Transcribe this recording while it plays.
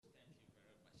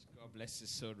God bless you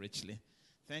so richly.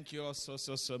 Thank you all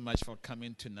so much for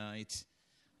coming tonight.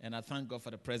 And I thank God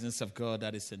for the presence of God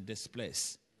that is in this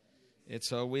place.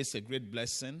 It's always a great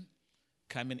blessing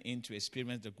coming in to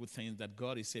experience the good things that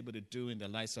God is able to do in the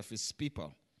lives of his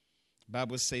people. The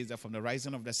Bible says that from the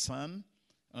rising of the sun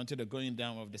until the going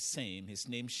down of the same, his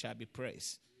name shall be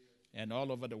praised. And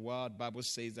all over the world, the Bible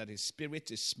says that his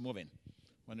spirit is moving.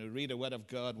 When we read the word of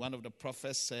God, one of the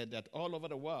prophets said that all over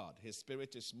the world, his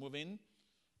spirit is moving.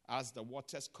 As the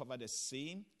waters cover the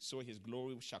sea, so his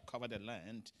glory shall cover the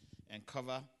land and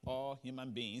cover all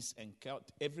human beings and help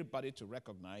everybody to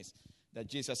recognize that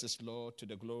Jesus is Lord to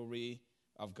the glory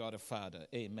of God the Father.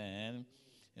 Amen.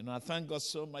 And I thank God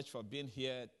so much for being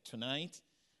here tonight.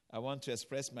 I want to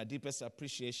express my deepest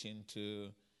appreciation to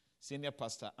Senior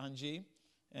Pastor Angie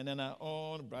and then our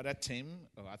own brother Tim.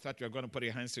 Oh, I thought you were going to put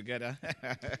your hands together.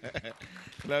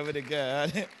 Glory to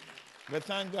God. But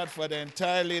thank God for the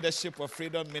entire leadership of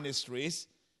Freedom Ministries.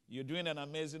 You're doing an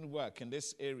amazing work in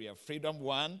this area. Freedom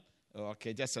 1,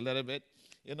 okay, just a little bit.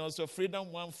 And also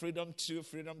Freedom 1, Freedom 2,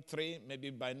 Freedom 3. Maybe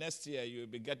by next year you'll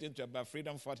be getting to about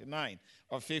Freedom 49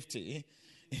 or 50.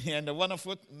 And the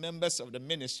wonderful members of the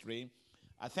ministry,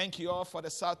 I thank you all for the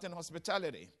Southern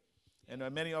hospitality. And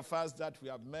many of us that we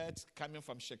have met coming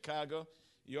from Chicago,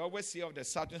 you always hear of the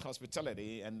Southern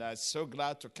hospitality, and I'm so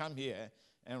glad to come here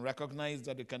and recognize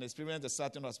that you can experience the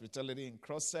Southern hospitality in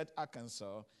Crosset,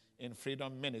 Arkansas, in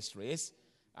Freedom Ministries.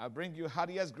 I bring you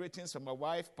heartiest greetings from my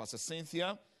wife, Pastor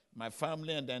Cynthia, my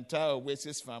family, and the entire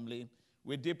Oasis family.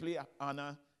 We deeply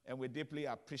honor and we deeply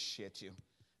appreciate you.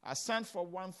 I stand for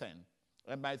one thing,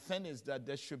 and my thing is that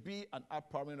there should be an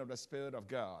outpouring of the Spirit of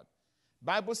God.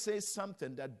 Bible says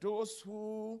something that those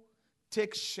who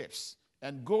take ships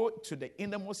and go to the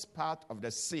innermost part of the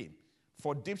sea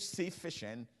for deep sea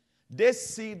fishing, they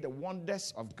see the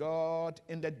wonders of God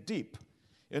in the deep.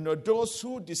 You know, those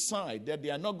who decide that they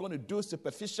are not going to do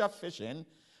superficial fishing,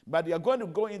 but they are going to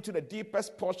go into the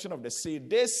deepest portion of the sea,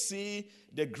 they see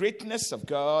the greatness of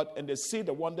God and they see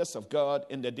the wonders of God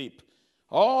in the deep.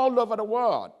 All over the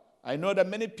world, I know that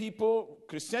many people,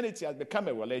 Christianity has become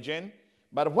a religion,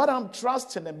 but what I'm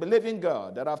trusting and believing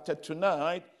God, that after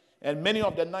tonight and many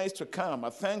of the nights to come, I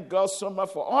thank God so much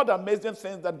for all the amazing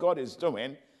things that God is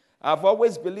doing. I've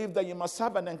always believed that you must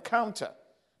have an encounter.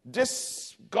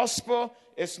 This gospel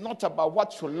is not about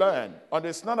what you learn, or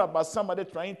it's not about somebody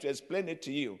trying to explain it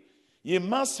to you. You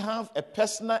must have a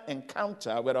personal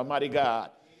encounter with Almighty God.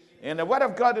 In the Word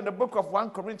of God, in the book of 1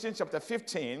 Corinthians chapter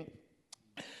 15,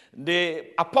 the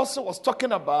apostle was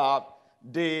talking about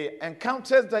the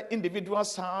encounters that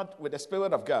individuals had with the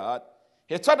Spirit of God.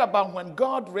 He talked about when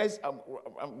God raised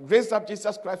up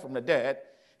Jesus Christ from the dead.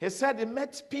 He said he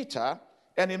met Peter,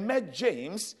 and he met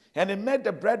James, and he met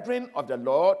the brethren of the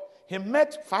Lord. He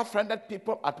met 500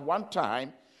 people at one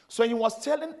time. So he was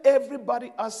telling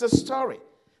everybody else a story.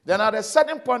 Then at a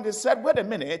certain point, he said, wait a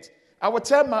minute, I will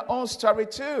tell my own story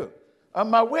too. On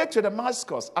my way to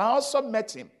Damascus, I also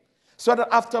met him. So that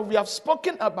after we have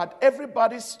spoken about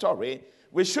everybody's story,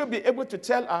 we should be able to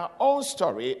tell our own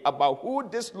story about who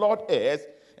this Lord is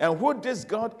and who this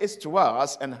God is to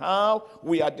us and how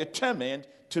we are determined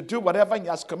to do whatever he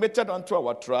has committed unto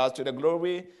our trust to the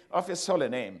glory of his holy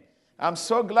name. I'm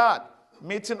so glad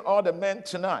meeting all the men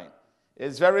tonight.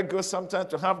 It's very good sometimes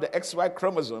to have the XY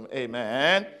chromosome.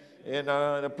 Amen. You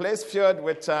know, the place filled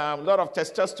with a lot of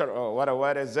testosterone. What a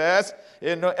word is this?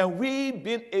 You know, and we've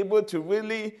been able to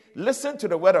really listen to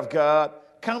the word of God,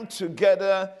 come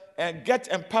together and get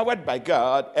empowered by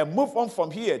God and move on from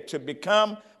here to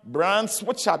become brands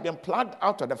which have been plucked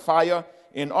out of the fire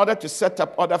in order to set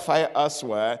up other fire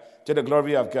elsewhere to the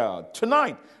glory of God.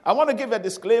 Tonight, I want to give a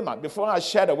disclaimer before I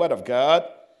share the word of God.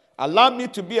 Allow me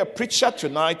to be a preacher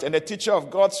tonight and a teacher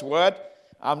of God's word.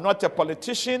 I'm not a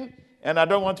politician, and I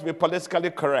don't want to be politically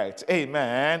correct.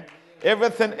 Amen.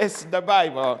 Everything is the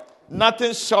Bible,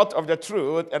 nothing short of the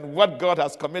truth and what God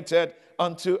has committed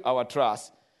unto our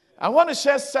trust. I want to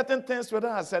share certain things with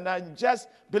us, and I'm just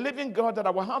believing God that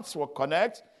our hearts will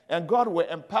connect and God will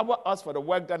empower us for the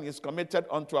work that he's committed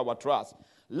unto our trust.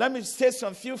 Let me say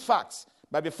some few facts.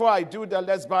 But before I do that,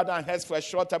 let's bow down heads for a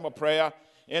short time of prayer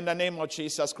in the name of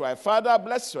Jesus Christ. Father,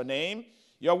 bless your name.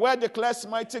 Your word declares,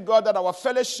 mighty God, that our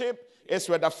fellowship is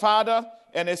with the Father,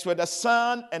 and it's with the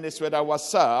Son, and it's with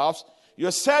ourselves. You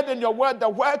said in your word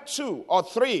that where 2 or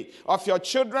 3 of your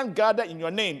children gather in your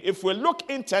name, if we look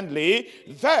intently,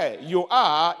 there you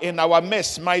are in our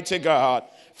midst, mighty God.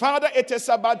 Father, it is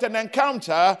about an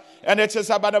encounter, and it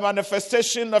is about a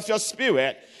manifestation of your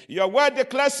Spirit. Your word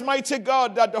declares, mighty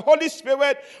God, that the Holy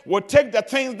Spirit will take the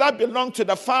things that belong to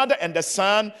the Father and the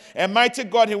Son, and mighty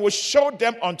God, he will show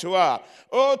them unto us.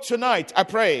 Oh, tonight, I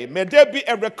pray, may there be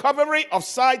a recovery of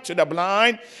sight to the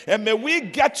blind, and may we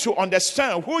get to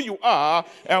understand who you are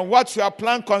and what you have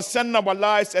planned concerning our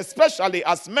lives, especially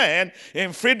as men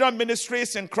in Freedom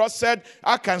Ministries in Crosshead,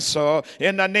 Arkansas,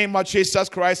 in the name of Jesus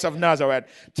Christ of Nazareth.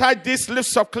 Take these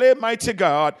lips of clay, mighty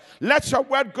God. Let your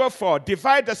word go forth.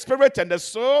 Divide the spirit and the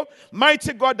soul,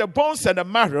 mighty God, the bones and the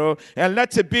marrow, and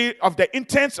let it be of the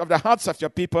intents of the hearts of your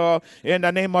people, in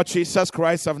the name of Jesus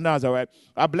Christ of Nazareth.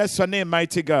 I bless your name,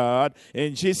 mighty God,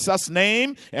 in Jesus'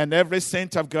 name, and every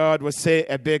saint of God will say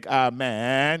a big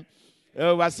amen.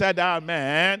 Oh, I said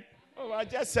amen. Oh, I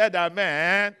just said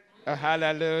amen. Oh,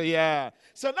 hallelujah.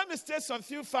 So let me state some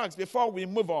few facts before we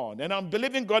move on, and I'm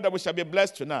believing God that we shall be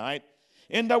blessed tonight.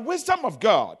 In the wisdom of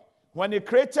God, when he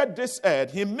created this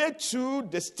earth, he made two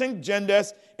distinct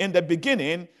genders in the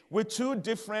beginning with two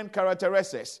different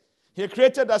characteristics. He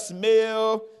created us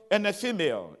male and a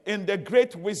female in the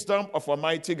great wisdom of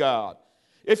Almighty God.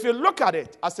 If you look at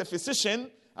it as a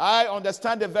physician, I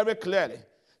understand it very clearly.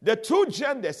 The two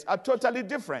genders are totally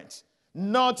different.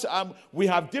 We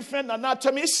have different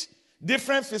anatomies,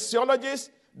 different physiologies,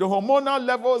 the hormonal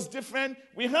level is different.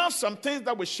 We have some things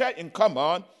that we share in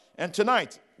common. And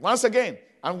tonight, once again,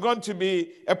 I'm going to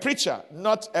be a preacher,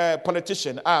 not a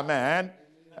politician. Amen.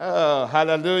 Oh,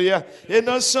 hallelujah.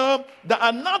 So the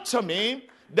anatomy,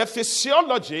 the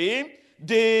physiology,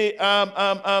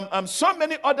 so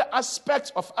many other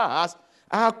aspects of us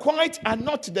are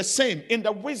not the same in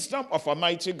the wisdom of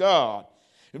Almighty God.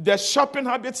 The shopping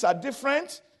habits are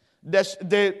different.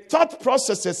 The thought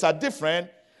processes are different.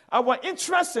 Our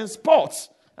interests in sports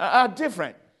are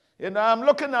different. I'm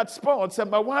looking at sports,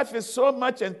 and my wife is so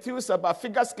much enthused about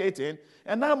figure skating,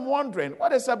 and I'm wondering,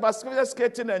 what is about figure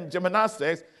skating and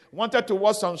gymnastics? Wanted to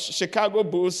watch some Chicago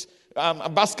Bulls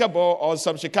basketball or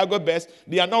some Chicago Bears.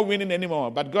 They are not winning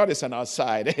anymore, but God is on our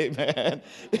side. Amen.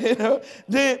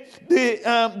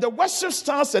 The worship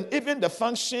styles and even the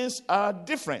functions are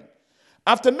different.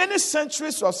 After many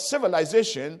centuries of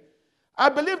civilization, I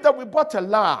believe that we bought a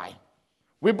lie.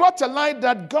 We bought a lie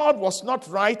that God was not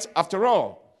right after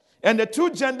all. And the two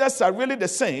genders are really the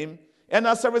same. And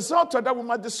as a result of that, we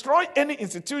must destroy any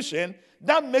institution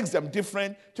that makes them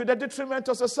different to the detriment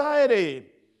of society.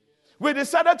 We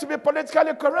decided to be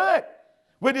politically correct.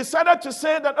 We decided to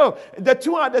say that, the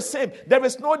two are the same. There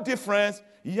is no difference.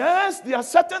 Yes, there are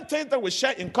certain things that we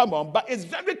share in common, but it's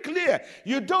very clear.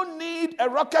 You don't need a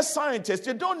rocket scientist.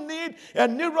 You don't need a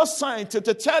neuroscientist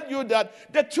to tell you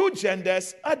that the two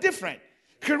genders are different.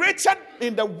 Created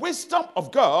in the wisdom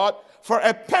of God for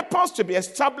a purpose to be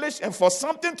established and for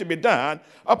something to be done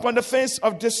upon the face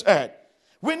of this earth.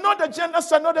 We know the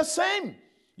genders are not the same.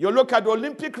 You look at the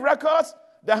Olympic records,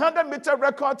 the 100-meter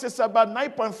record is about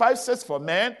 9.56 for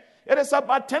men. It is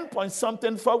about 10 point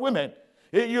something for women.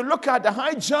 You look at the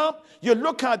high jump, you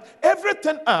look at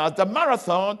everything else, the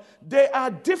marathon, they are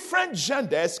different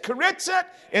genders created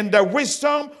in the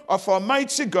wisdom of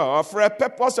Almighty God for a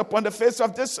purpose upon the face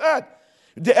of this earth.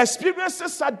 The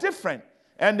experiences are different.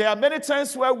 And there are many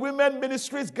times where women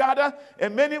ministries gather,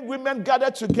 and many women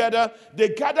gather together. They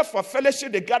gather for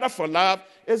fellowship, they gather for love.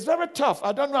 It's very tough.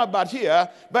 I don't know about here,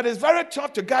 but it's very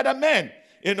tough to gather men.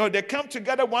 They come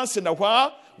together once in a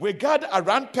while. We gather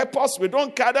around purpose. We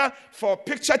don't gather for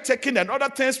picture taking and other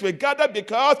things. We gather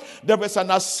because there is an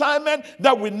assignment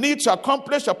that we need to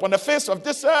accomplish upon the face of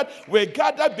this earth. We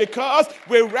gather because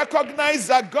we recognize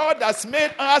that God has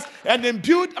made us and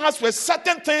imbued us with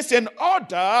certain things in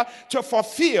order to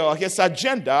fulfill his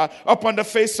agenda upon the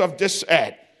face of this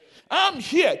earth. I'm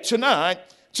here tonight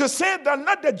to say that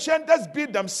let the genders be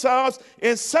themselves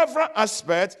in several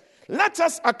aspects. Let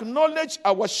us acknowledge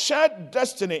our shared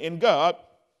destiny in God.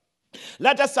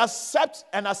 Let us accept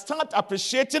and start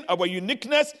appreciating our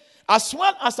uniqueness as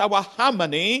well as our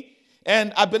harmony.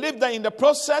 And I believe that in the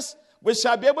process, we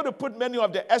shall be able to put many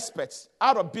of the experts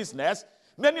out of business.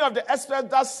 Many of the experts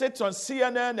that sit on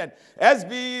CNN and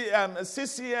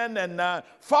CCN and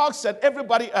Fox and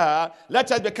everybody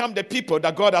let us become the people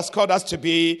that God has called us to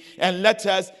be, and let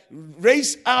us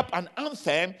raise up an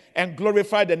anthem and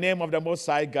glorify the name of the Most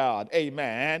High God.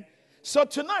 Amen. So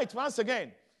tonight, once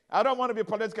again, I don't want to be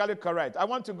politically correct. I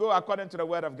want to go according to the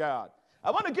Word of God.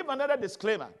 I want to give another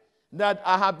disclaimer that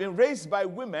I have been raised by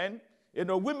women.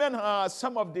 Women are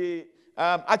some of the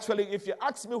actually, if you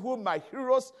ask me who my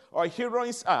heroes or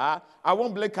heroines are, I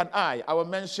won't blink an eye. I will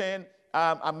mention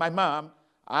my mom.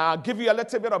 I'll give you a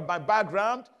little bit of my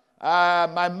background.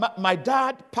 My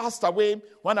dad passed away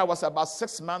when I was about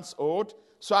 6 months old.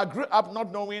 So I grew up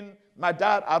not knowing my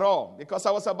dad at all because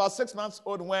I was about 6 months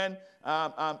old when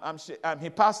he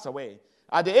passed away.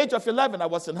 At the age of 11, I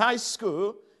was in high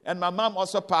school, and my mom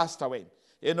also passed away.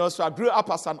 So I grew up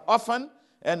as an orphan,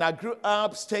 and I grew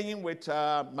up staying with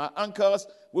my uncles.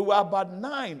 We were about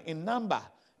 9 in number,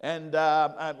 and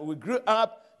we grew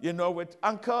up, with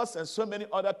uncles and so many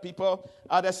other people.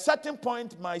 At a certain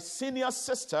point, my senior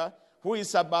sister, who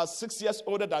is about 6 years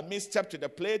older than me, stepped to the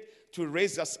plate to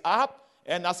raise us up.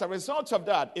 And as a result of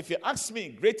that, if you ask me,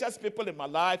 greatest people in my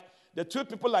life, the 2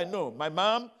 people I know, my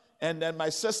mom and then my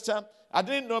sister. I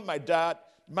didn't know my dad.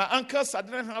 My uncles, I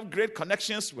didn't have great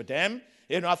connections with them.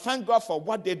 I thank God for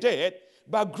what they did.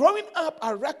 But growing up,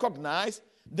 I recognized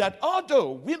that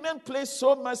although women play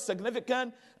so much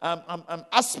significant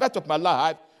aspect of my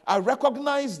life, I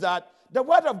recognize that the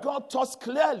Word of God talks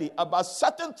clearly about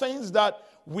certain things that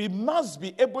we must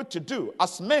be able to do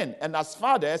as men and as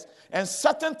fathers, and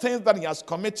certain things that He has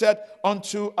committed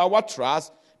unto our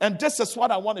trust. And this is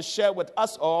what I want to share with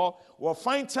us all. We'll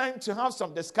find time to have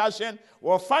some discussion.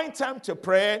 We'll find time to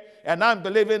pray. And I'm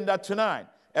believing that tonight,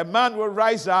 a man will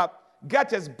rise up, get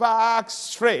his back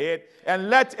straight, and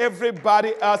let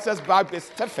everybody else's back be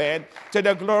stiffened to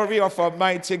the glory of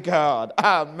Almighty God.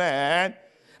 Amen.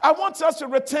 I want us to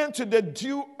return to the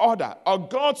due order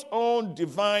of God's own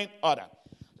divine order.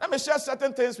 Let me share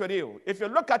certain things with you. If you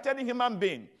look at any human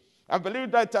being, I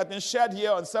believe that it has been shared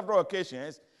here on several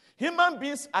occasions. Human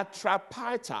beings are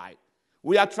tripartite.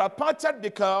 We are tripartite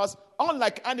because,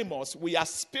 unlike animals, we are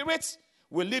spirits,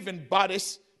 we live in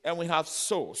bodies, and we have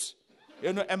souls.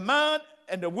 A man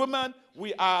and a woman,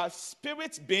 we are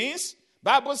spirit beings.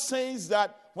 Bible says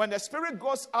that when the spirit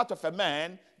goes out of a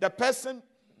man, the person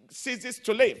ceases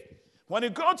to live. When you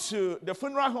go to the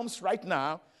funeral homes right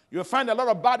now, you'll find a lot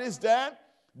of bodies there.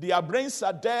 Their brains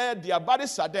are there, their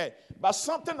bodies are there. But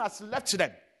something has left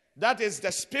them. That is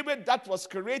the spirit that was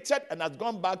created and has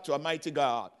gone back to Almighty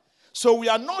God. So we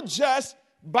are not just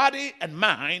body and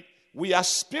mind. We are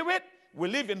spirit, we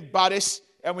live in bodies,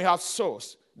 and we have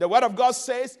souls. The Word of God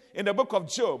says in the book of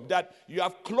Job that you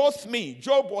have clothed me.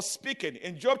 Job was speaking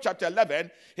in Job chapter 11.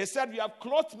 He said, you have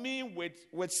clothed me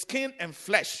with skin and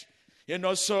flesh.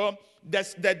 So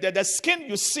the skin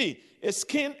you see is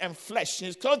skin and flesh.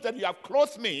 He told that you have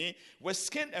clothed me with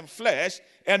skin and flesh,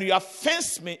 and you have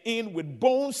fenced me in with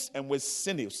bones and with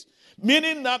sinews.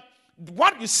 Meaning that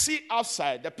what you see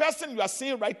outside, the person you are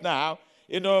seeing right now,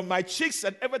 my cheeks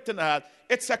and everything else,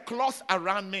 it's a cloth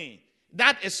around me.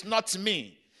 That is not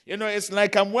me. It's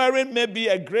like I'm wearing maybe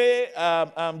a gray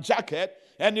jacket,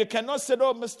 and you cannot say,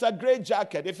 oh, Mr. Gray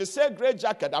Jacket. If you say gray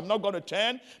jacket, I'm not going to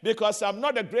turn because I'm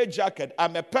not a gray jacket.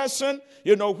 I'm a person,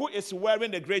 who is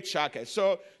wearing a gray jacket.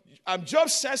 So Job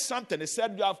says something. He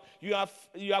said, you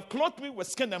have clothed me with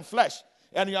skin and flesh,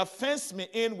 and you have fenced me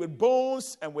in with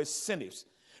bones and with sinews.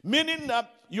 Meaning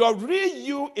that your real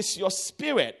you is your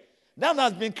spirit that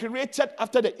has been created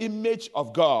after the image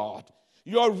of God.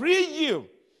 Your real you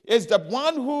is the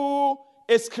one who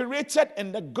is created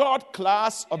in the God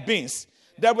class of beings.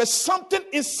 There is something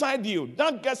inside you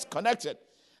that gets connected.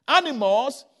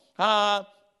 Animals,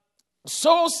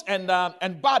 souls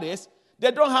and bodies,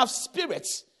 they don't have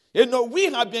spirits.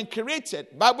 We have been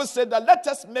created. Bible said that let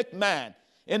us make man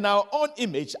in our own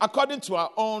image according to our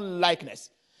own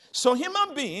likeness. So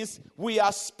human beings, we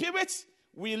are spirits,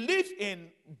 we live in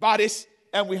bodies,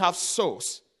 and we have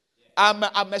souls. I'm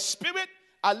a spirit,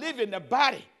 I live in a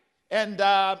body, and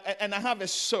I have a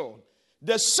soul.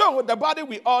 The soul, the body,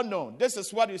 we all know. This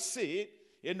is what you see.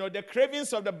 The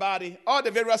cravings of the body, all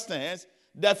the various things,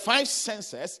 the 5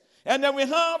 senses. And then we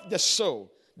have the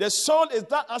soul. The soul is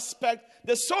that aspect.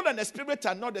 The soul and the spirit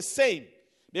are not the same.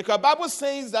 Because the Bible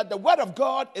says that the Word of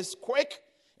God is quick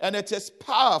and it is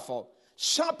powerful,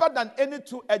 sharper than any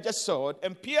two-edged sword,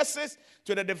 and pierces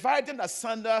to the dividing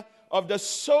asunder of the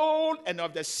soul and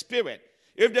of the spirit.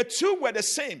 If the two were the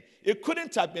same, it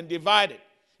couldn't have been divided.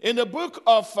 In the book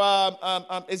of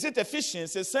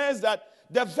Ephesians, it says that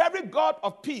the very God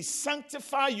of peace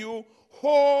sanctify you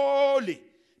wholly.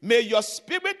 May your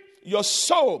spirit, your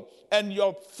soul, and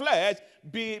your flesh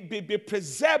be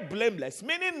preserved blameless.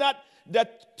 Meaning that the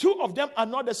two of them are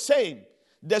not the same.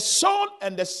 The soul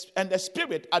and the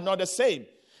spirit are not the same.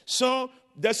 So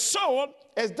the soul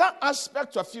is that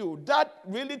aspect of you that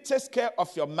really takes care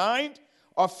of your mind,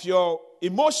 of your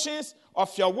emotions,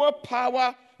 of your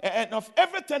willpower, and of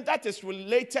everything that is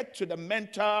related to the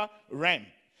mental realm.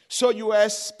 So you are a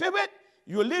spirit,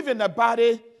 you live in a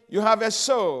body, you have a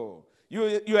soul.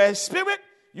 You are a spirit,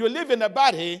 you live in a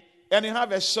body, and you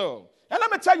have a soul. And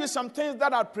let me tell you some things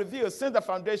that are prevailed since the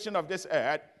foundation of this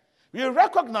earth. we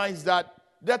recognize that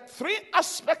the three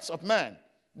aspects of man,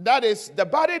 that is the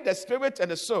body, the spirit,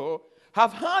 and the soul,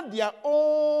 have had their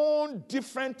own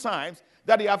different times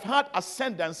that they have had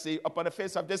ascendancy upon the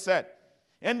face of this earth.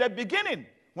 In the beginning,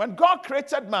 when God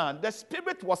created man, the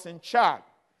spirit was in charge.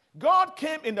 God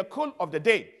came in the cool of the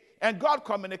day, and God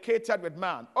communicated with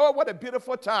man. Oh, what a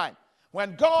beautiful time.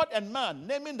 When God and man,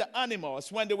 naming the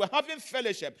animals, when they were having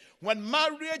fellowship, when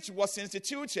marriage was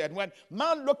instituted, when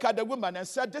man looked at the woman and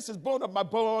said, this is bone of my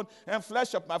bone and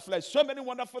flesh of my flesh. So many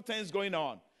wonderful things going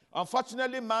on.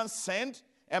 Unfortunately, man sinned,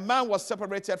 and man was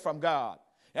separated from God.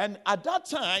 And at that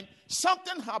time,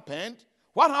 something happened.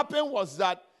 What happened was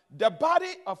that the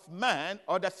body of man,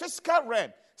 or the physical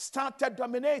realm, started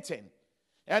dominating.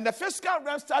 And the physical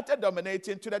realm started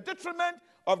dominating to the detriment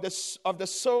of the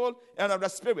soul and of the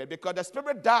spirit, because the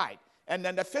spirit died, and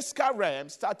then the physical realm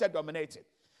started dominating.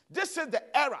 This is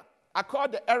the era I call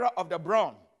the era of the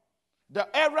brawn, the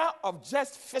era of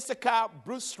just physical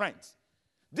brute strength.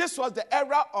 This was the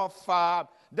era of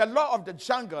the law of the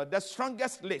jungle, the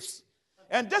strongest lives.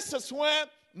 And this is where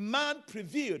man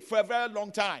prevailed for a very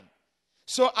long time.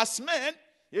 So as men,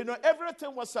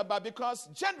 everything was about, because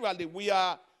generally we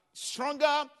are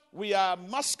stronger, we are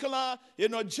muscular,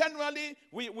 generally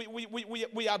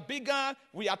we are bigger,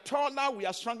 we are taller, we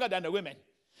are stronger than the women.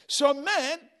 So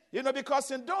men,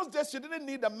 because in those days you didn't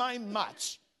need a mind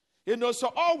match.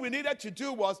 So all we needed to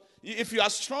do was, if you are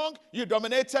strong, you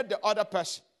dominated the other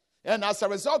person. And as a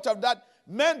result of that,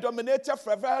 men dominated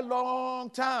for a very long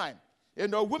time.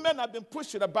 Women have been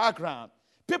pushed to the background.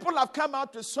 People have come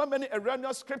out with so many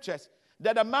erroneous scriptures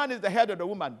that the man is the head of the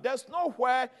woman. There's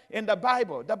nowhere in the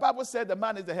Bible. The Bible said the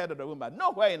man is the head of the woman.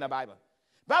 Nowhere in the Bible.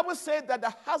 The Bible said that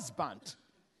the husband,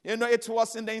 it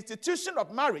was in the institution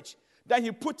of marriage that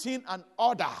he put in an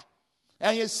order.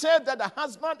 And he said that the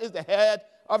husband is the head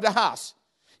of the house.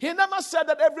 He never said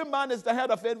that every man is the head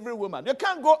of every woman. You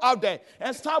can't go out there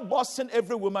and start bossing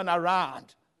every woman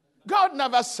around. God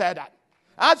never said that.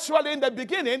 Actually, in the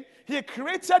beginning, he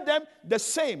created them the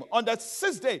same. On the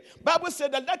sixth day, Bible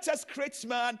said that let us create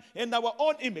man in our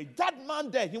own image. That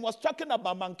man there, he was talking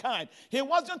about mankind. He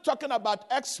wasn't talking about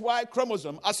XY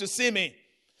chromosome, as you see me.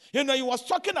 He was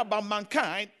talking about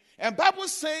mankind. And Bible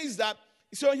says that,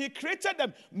 so he created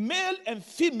them, male and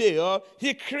female,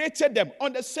 he created them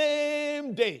on the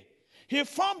same day. He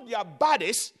formed their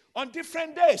bodies on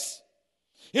different days.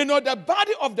 The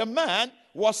body of the man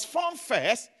was formed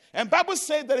first. And Bible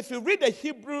says that if you read the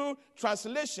Hebrew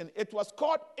translation, it was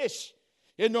called Ish.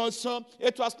 So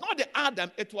it was not the Adam,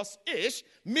 it was Ish,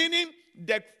 meaning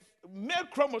the male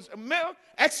chromosome, male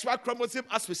XY chromosome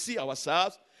as we see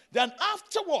ourselves. Then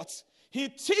afterwards, he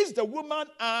teased the woman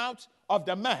out of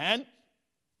the man.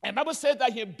 And Bible says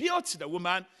that he built the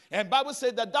woman. And Bible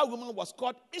says that that woman was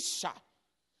called Isha.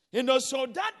 So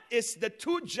that is the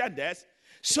two genders.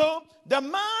 So the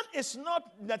man is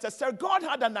not necessary. God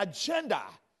had an agenda.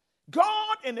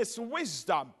 God, in his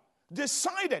wisdom,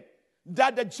 decided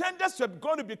that the genders were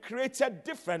going to be created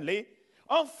differently.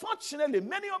 Unfortunately,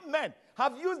 many of men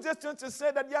have used this to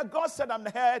say that, yeah, God said I'm the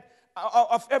head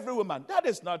of every woman. That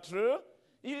is not true.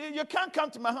 You can't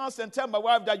come to my house and tell my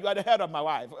wife that you are the head of my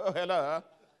wife. Oh, hello.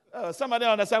 Oh, somebody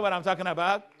understand what I'm talking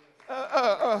about?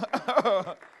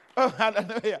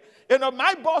 Hallelujah.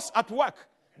 My boss at work,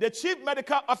 the chief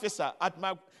medical officer at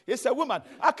my, is a woman.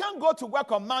 I can't go to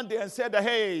work on Monday and say that,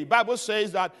 hey, Bible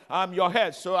says that I'm your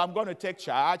head, so I'm going to take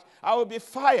charge. I will be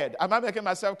fired. Am I making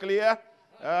myself clear?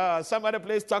 Somebody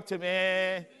please talk to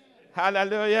me.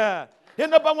 Hallelujah.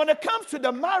 But when it comes to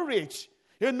the marriage,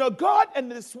 God in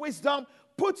his wisdom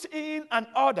puts in an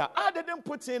order. I didn't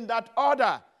put in that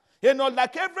order.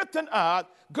 Like everything else,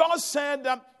 God said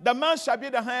the man shall be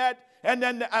the head, and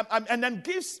then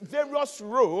gives various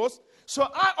rules. So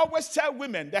I always tell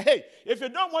women that, hey, if you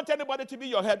don't want anybody to be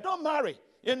your head, don't marry.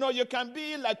 You can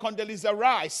be like Condoleezza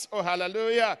Rice. Oh,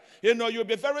 hallelujah. You'll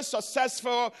be very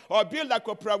successful, or be like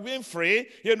Oprah Winfrey.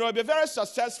 You'll be very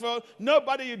successful.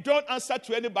 You don't answer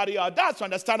to anybody else. That's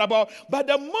understandable. But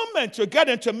the moment you get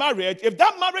into marriage, if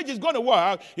that marriage is going to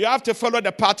work, you have to follow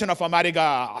the pattern of Almighty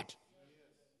God.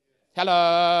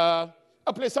 Hello.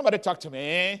 Oh, please, somebody talk to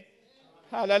me.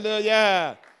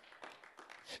 Hallelujah.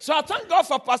 So I thank God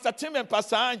for Pastor Tim and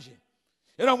Pastor Angie.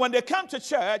 When they come to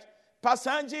church, Pastor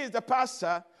Angie is the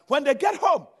pastor. When they get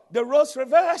home, the roles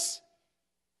reverse.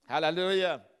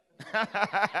 Hallelujah.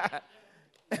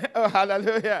 Oh,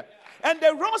 hallelujah. And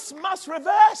the roles must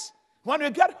reverse when we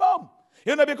get home.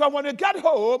 Because when we get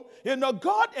home,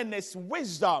 God in his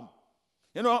wisdom.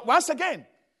 Once again,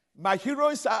 my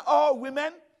heroes are all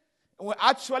women.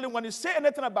 Actually, when you say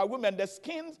anything about women, the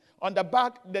skin on the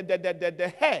back,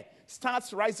 the hair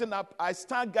starts rising up, I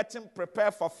start getting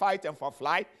prepared for fight and for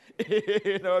flight,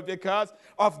 because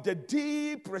of the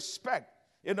deep respect,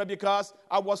 because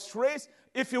I was raised.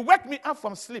 If you wake me up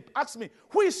from sleep, ask me,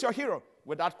 who is your hero?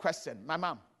 Without question, my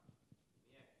mom.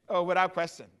 Oh, without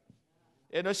question.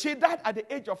 She died at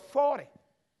the age of 40.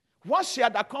 What she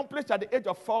had accomplished at the age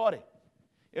of 40.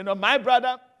 My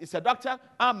brother is a doctor.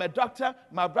 I'm a doctor.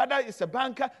 My brother is a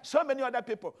banker. So many other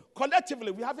people.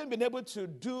 Collectively, we haven't been able to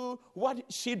do what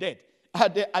she did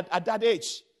at that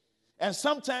age. And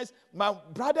sometimes my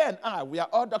brother and I, we are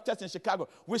all doctors in Chicago.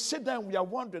 We sit down and we are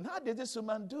wondering, how did this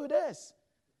woman do this?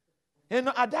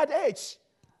 At that age.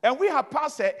 And we have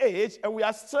passed her age and we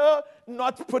are still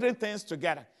not putting things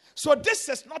together. So this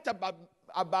is not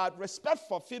about respect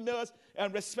for females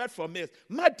and respect for males.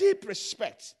 My deep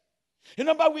respect.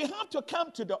 But we have to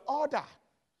come to the order,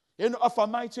 of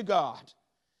Almighty God.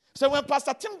 So when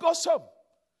Pastor Tim goes home,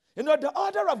 the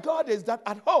order of God is that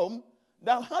at home,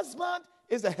 the husband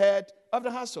is the head of the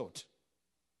household.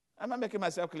 Am I making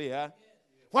myself clear?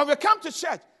 When we come to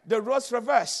church, the roles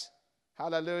reverse.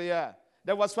 Hallelujah.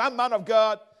 There was one man of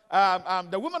God.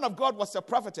 The woman of God was a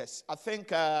prophetess. I think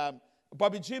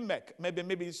Bobby Jean Mack. Maybe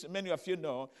many of you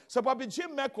know. So Bobby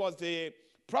Jean Mack was the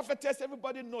prophetess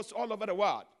everybody knows all over the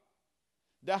world.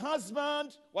 The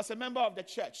husband was a member of the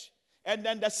church. And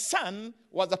then the son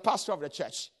was the pastor of the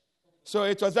church. So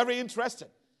it was very interesting.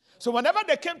 So whenever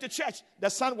they came to church, the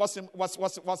son was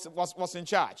in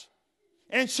charge.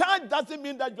 In charge doesn't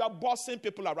mean that you are bossing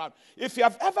people around. If you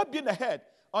have ever been a head,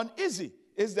 uneasy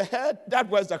is the head that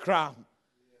wears the crown.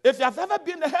 If you have ever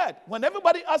been the head, when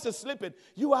everybody else is sleeping,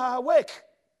 you are awake.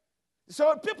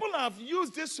 So people have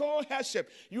used this whole headship.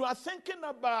 You are thinking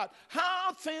about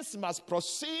how things must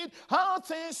proceed, how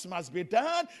things must be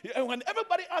done. And when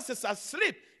everybody else is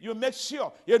asleep, you make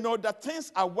sure, that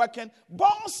things are working.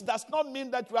 Boss does not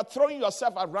mean that you are throwing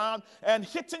yourself around and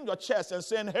hitting your chest and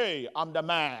saying, hey, I'm the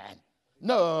man.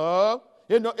 No,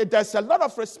 there's a lot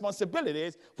of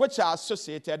responsibilities which are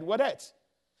associated with it.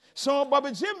 So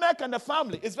Bobby G. Mack and the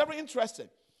family is very interesting.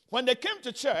 When they came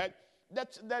to church,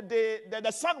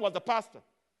 the son was the pastor.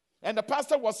 And the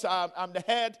pastor was the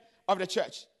head of the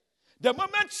church. The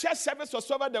moment church service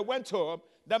was over, they went home.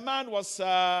 The man was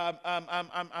the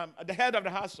head of the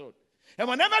household. And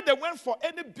whenever they went for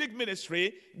any big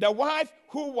ministry, the wife,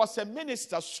 who was a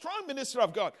minister, strong minister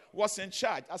of God, was in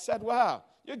charge. I said, wow,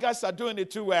 you guys are doing it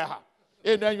too well.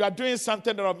 You are doing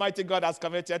something that Almighty God has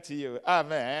committed to you.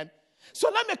 Amen.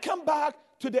 So let me come back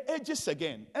to the ages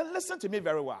again. And listen to me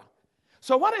very well.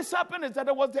 So what has happened is that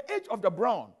there was the age of the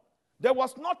brawn. There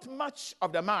was not much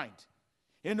of the mind.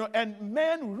 And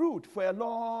men ruled for a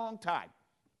long time.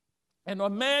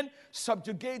 Men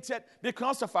subjugated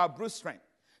because of our brute strength.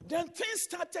 Then things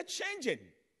started changing.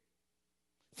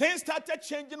 Things started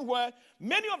changing where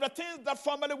many of the things that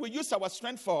formerly we used our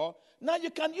strength for, now you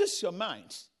can use your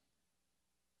mind.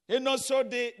 So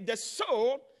the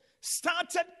soul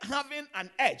started having an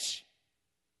edge.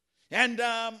 And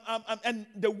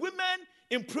the women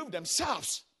improved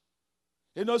themselves.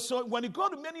 So when you go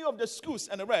to many of the schools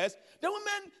and the rest, the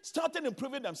women started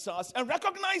improving themselves and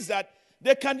recognized that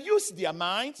they can use their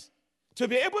minds to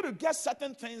be able to get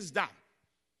certain things done.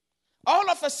 All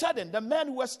of a sudden, the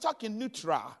men were stuck in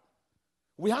neutral.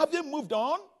 We haven't moved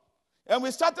on, and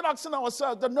we started asking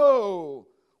ourselves, no.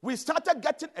 We started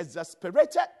getting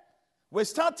exasperated. We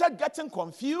started getting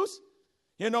confused,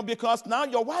 because now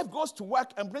your wife goes to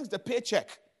work and brings the paycheck.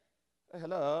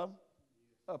 Hello?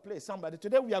 Oh, please, somebody.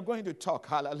 Today we are going to talk.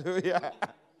 Hallelujah.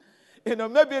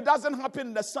 Maybe it doesn't happen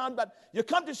in the sun, but you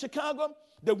come to Chicago,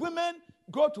 the women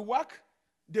go to work,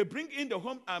 they bring in the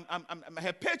home,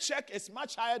 her paycheck is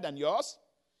much higher than yours.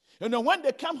 When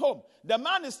they come home, the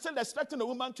man is still expecting the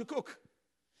woman to cook.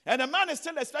 And the man is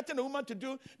still expecting the woman to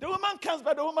do. The woman comes,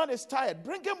 but the woman is tired.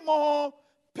 Bring him more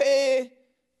pay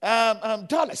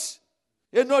dollars,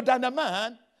 than the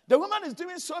man. The woman is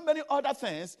doing so many other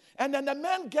things, and then the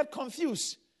men get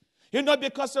confused,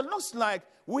 because it looks like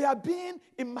we are being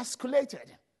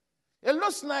emasculated. It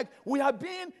looks like we are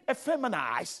being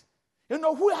effeminized.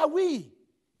 Who are we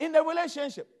in the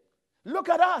relationship? Look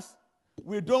at us.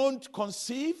 We don't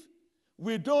conceive.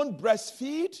 We don't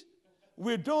breastfeed.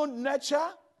 We don't nurture.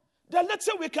 The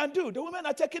little we can do, the women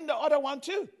are taking the other one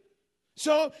too.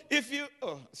 So if you,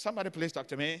 somebody please talk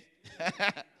to me.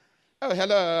 Oh,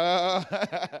 hello.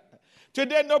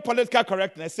 Today, no political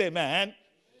correctness, amen.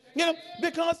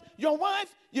 Because your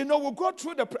wife, will go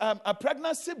through a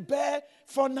pregnancy bear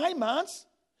for 9 months.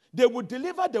 They will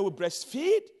deliver, they will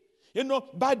breastfeed.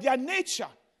 By their nature,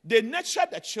 they nurture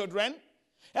the children.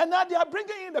 And now they are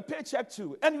bringing in the paycheck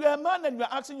too. And you're a man and you're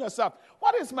asking yourself,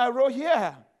 what is my role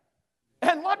here?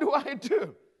 And what do I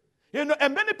do?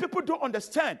 And many people don't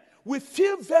understand. We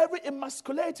feel very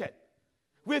emasculated.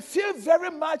 We feel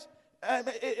very much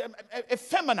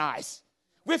effeminized.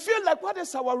 We feel like, what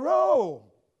is our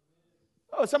role?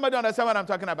 Oh, somebody understand what I'm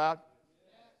talking about?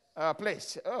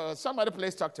 Please. Oh, somebody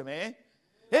please talk to me.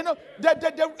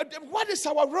 What is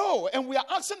our role? And we are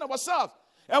asking ourselves,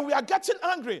 and we are getting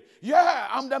angry. Yeah,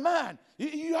 I'm the man.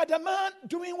 You are the man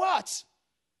doing what?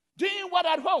 Doing what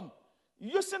at home?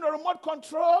 Using a remote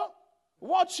control?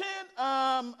 Watching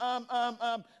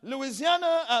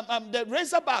Louisiana, the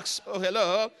Razorbacks. Oh,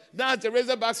 hello. That's the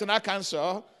Razorbacks in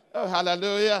Arkansas. Oh,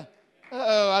 hallelujah.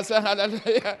 Oh, I said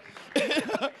hallelujah.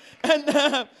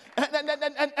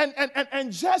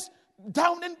 and just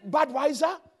downing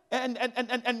Budweiser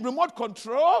and remote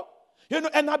control.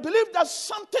 And I believe that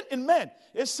something in men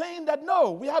is saying that,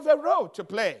 no, we have a role to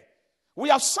play. We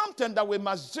have something that we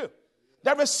must do.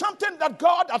 There is something that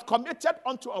God has committed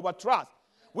unto our trust.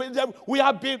 We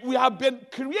have been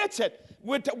created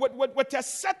with a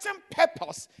certain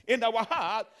purpose in our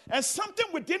heart and something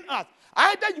within us.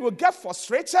 Either you will get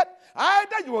frustrated,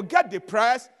 either you will get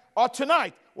depressed, or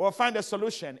tonight we'll find a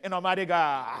solution in Almighty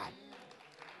God.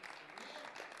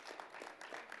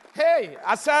 Hey,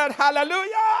 I said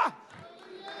hallelujah.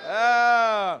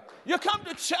 You come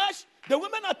to church, the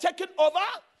women are taking over.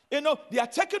 They are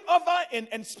taking over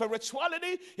in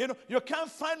spirituality. You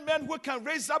can't find men who can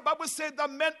raise up. Bible says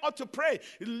that men ought to pray,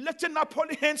 lifting up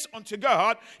holy hands unto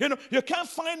God. You can't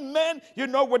find men,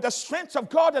 with the strength of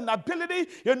God and ability,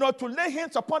 to lay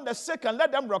hands upon the sick and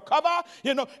let them recover.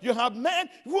 You have men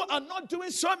who are not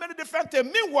doing so many different things.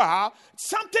 Meanwhile,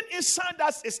 something inside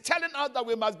us is telling us that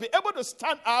we must be able to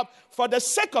stand up for the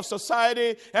sake of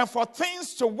society and for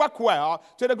things to work well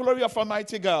to the glory of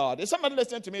Almighty God. Is somebody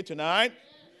listening to me tonight?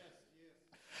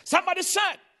 Somebody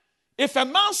said, if a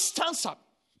man stands up,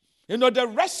 the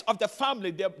rest of the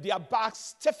family, their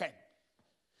backs stiffen.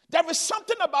 There is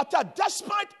something about that,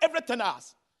 despite everything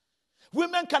else.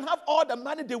 Women can have all the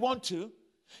money they want to,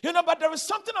 but there is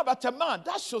something about a man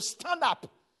that should stand up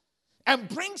and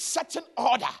bring certain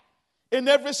order in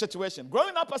every situation.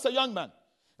 Growing up as a young man,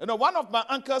 one of my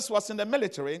uncles was in the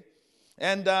military,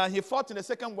 and he fought in the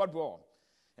Second World War.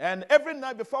 And every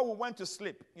night before we went to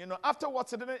sleep,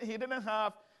 afterwards he didn't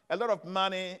have a lot of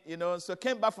money, so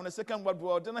came back from the Second World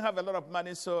War, didn't have a lot of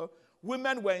money, so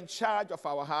women were in charge of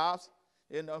our house,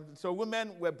 so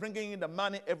women were bringing in the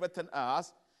money, everything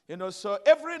else, so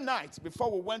every night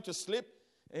before we went to sleep,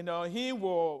 he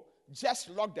will just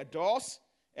lock the doors,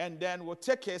 and then will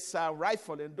take his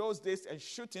rifle in those days and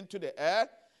shoot into the air,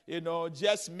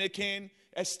 just making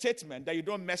a statement that you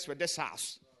don't mess with this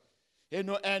house,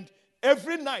 and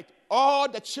every night, all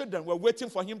the children were waiting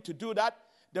for him to do that.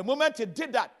 The moment he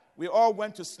did that, we all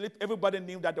went to sleep. Everybody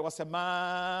knew that there was a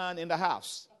man in the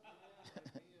house.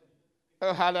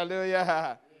 Oh,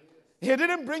 hallelujah. He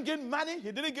didn't bring in money.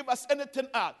 He didn't give us anything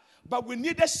else. But we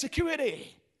needed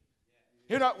security.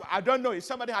 I don't know. If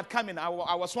somebody had come in, I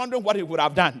was wondering what he would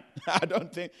have done. I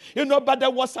don't think. But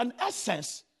there was an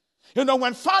essence.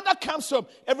 When Father comes home,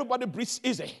 everybody breathes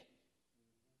easy.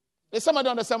 Does somebody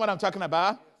understand what I'm talking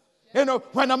about?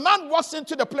 When a man walks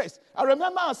into the place, I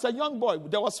remember as a young boy,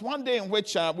 there was one day in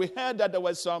which we heard that there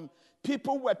were some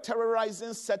people who were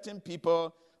terrorizing certain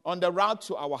people on the route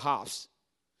to our house.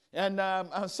 And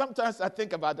sometimes I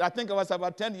think about it. I think I was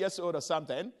about 10 years old or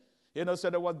something. So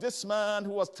there was this man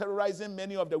who was terrorizing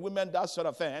many of the women, that sort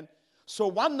of thing. So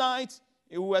one night,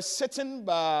 we were sitting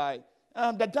by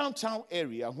the downtown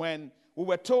area when we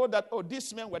were told that,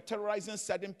 these men were terrorizing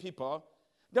certain people.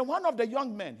 Then one of the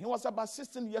young men, he was about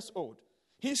 16 years old,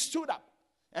 he stood up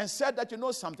and said that,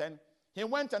 something, he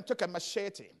went and took a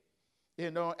machete,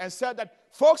 and said that,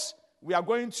 folks, we are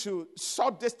going to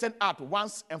sort this thing out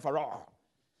once and for all.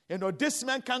 This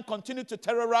man can't continue to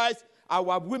terrorize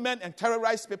our women and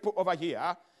terrorize people over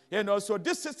here. So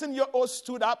this 16-year-old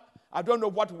stood up. I don't know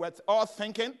what we were all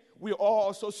thinking. We all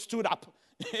also stood up,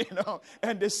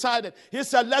 and decided. He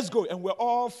said, let's go, and we're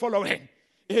all following.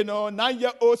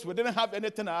 9-year-olds, we didn't have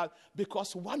anything else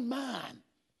because one man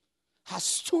has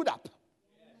stood up.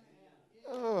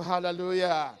 Oh,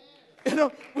 hallelujah.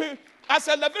 As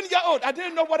an 11-year-old, I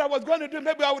didn't know what I was going to do.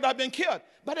 Maybe I would have been killed.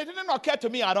 But it didn't occur to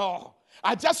me at all.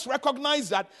 I just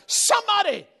recognized that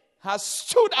somebody has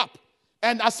stood up.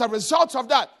 And as a result of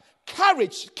that,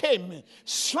 courage came,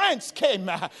 strength came,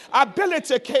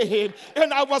 ability came,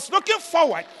 and I was looking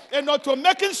forward, to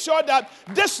making sure that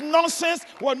this nonsense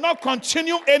will not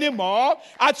continue anymore.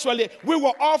 Actually, we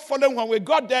were all following. When we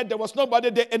got there, there was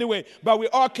nobody there anyway, but we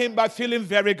all came back feeling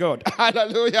very good.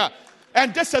 Hallelujah.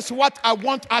 And this is what I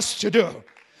want us to do.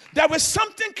 There is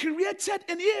something created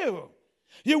in you.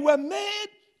 You were made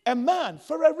a man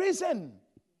for a reason.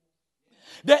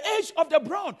 The age of the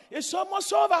bronze is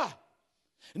almost over.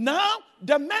 Now,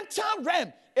 the mental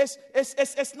realm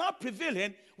is not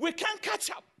prevailing. We can't catch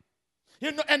up.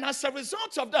 And as a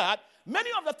result of that, many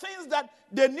of the things that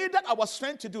they needed our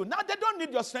strength to do, now they don't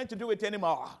need your strength to do it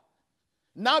anymore.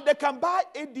 Now they can buy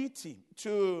ADT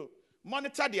to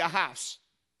monitor their house.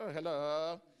 Oh,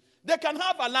 hello. They can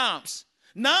have alarms.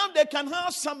 Now they can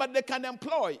have somebody they can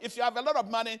employ. If you have a lot of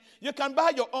money, you can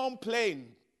buy your own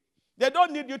plane. They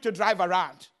don't need you to drive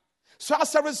around. So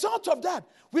as a result of that,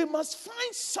 we must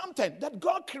find something that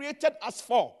God created us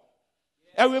for.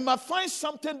 And we must find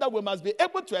something that we must be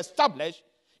able to establish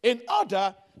in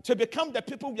order to become the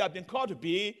people we have been called to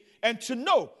be and to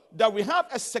know that we have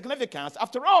a significance.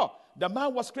 After all, the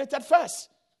man was created first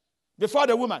before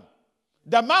the woman.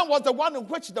 The man was the one in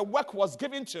which the work was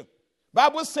given to.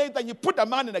 Bible says that he put the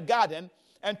man in a garden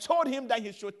and told him that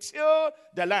he should till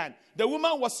the land. The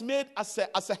woman was made as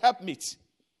a helpmeet.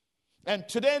 And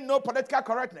today, no political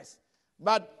correctness.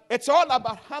 But it's all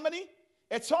about harmony.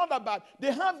 It's all about,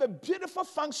 they have a beautiful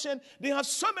function. They have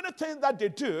so many things that they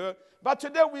do. But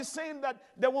today we're saying that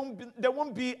there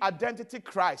won't be identity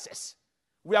crisis.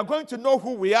 We are going to know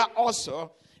who we are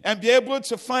also and be able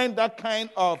to find that kind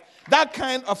of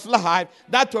life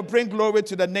that will bring glory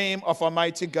to the name of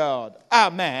Almighty God.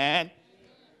 Amen.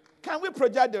 Can we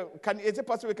project? Is it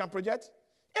possible we can project?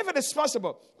 If it is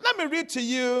possible, let me read to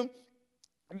you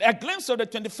a glimpse of the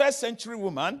 21st century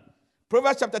woman.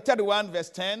 Proverbs chapter 31, verse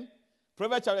 10.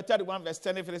 Proverbs chapter 31, verse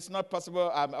 10. If it is not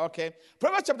possible, okay.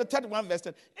 Proverbs chapter 31, verse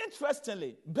 10.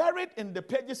 Interestingly, buried in the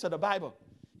pages of the Bible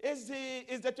is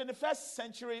the 21st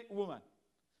century woman.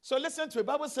 So listen to it. The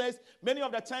Bible says many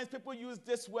of the times people use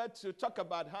this word to talk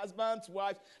about husbands,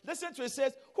 wives. Listen to it. It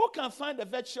says, who can find a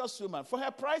virtuous woman? For her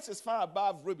price is far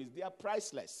above rubies. They are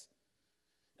priceless.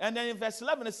 And then in verse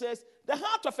 11 it says, the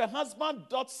heart of a husband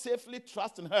doth safely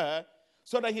trust in her,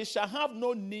 so that he shall have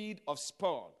no need of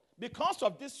spoil. Because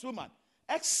of this woman,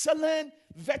 excellent,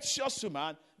 virtuous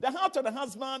woman, the heart of the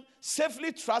husband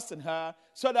safely trusts in her,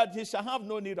 so that he shall have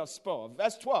no need of spoil.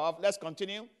 Verse 12, let's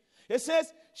continue. It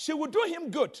says, she will do him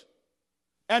good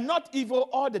and not evil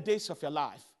all the days of your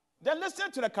life. Then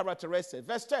listen to the characteristics.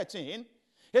 Verse 13,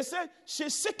 it says, she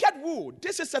seeketh wood.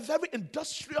 This is a very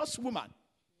industrious woman.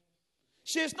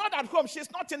 She is not at home.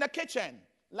 She's not in the kitchen,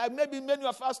 like maybe many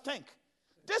of us think.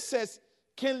 This is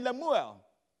King Lemuel,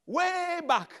 way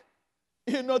back,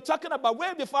 talking about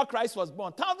way before Christ was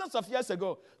born, thousands of years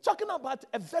ago, talking about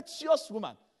a virtuous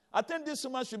woman. I think this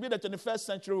woman should be the 21st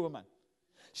century woman.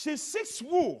 She seeks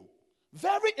wool,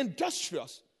 very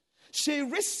industrious. She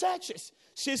researches.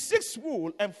 She seeks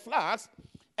wool and flax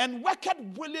and worketh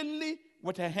willingly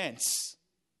with her hands.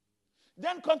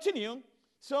 Then continue.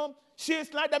 So she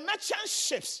is like the merchant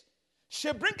ships.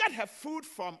 She bringeth her food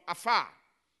from afar.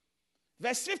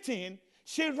 Verse 15,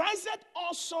 she riseth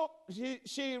also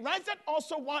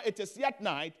while it is yet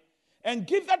night, and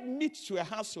giveth meat to her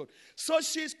household. So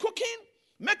she's cooking,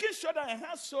 making sure that her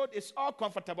household is all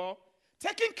comfortable,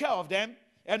 taking care of them,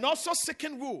 and also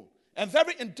seeking wool, and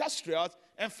very industrious,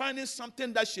 and finding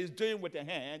something that she's doing with her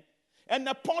hand, and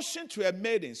a portion to her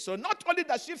maidens. So not only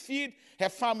does she feed her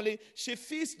family, she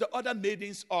feeds the other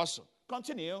maidens also.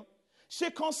 Continue. She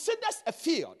considers a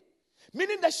field,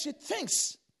 meaning that she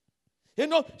thinks.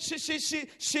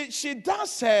 She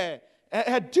does her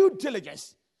due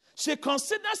diligence. She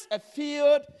considers a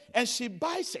field and she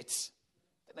buys it. She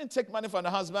didn't take money from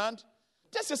the husband.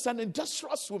 This is an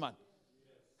industrious woman.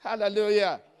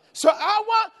 Hallelujah. So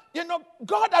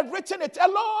God had written it a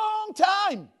long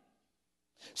time.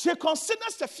 She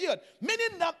considers the field,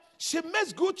 meaning that she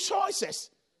makes good choices.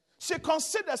 She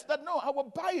considers that, no, I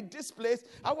will buy it this place.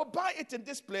 I will buy it in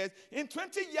this place. In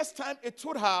 20 years' time, it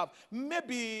would have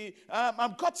maybe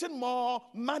I've gotten more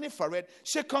money for it.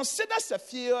 She considers a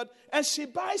field and she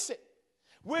buys it.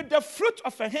 With the fruit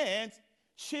of her hands,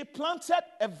 she planted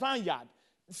a vineyard.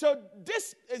 So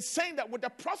this is saying that with the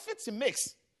profits she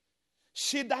makes,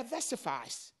 she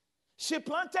diversifies. She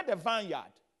planted a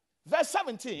vineyard. Verse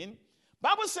 17,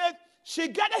 Bible said, she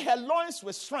gathered her loins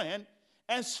with strength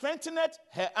and strengthened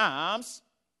her arms.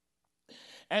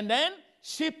 And then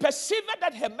she perceived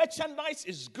that her merchandise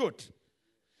is good.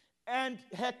 And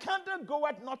her candle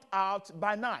goeth not out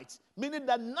by night. Meaning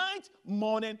that night,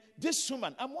 morning, this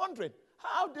woman, I'm wondering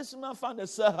how this woman found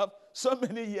herself so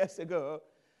many years ago.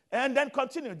 And then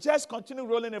continue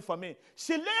rolling it for me.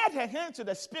 She laid her hand to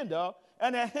the spindle,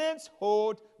 and her hands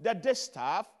hold the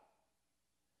distaff.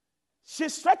 She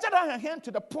stretched out her hand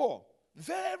to the poor,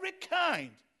 very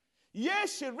kind.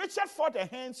 Yes, she reached forth her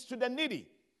hands to the needy,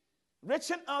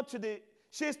 reaching out to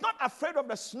she is not afraid of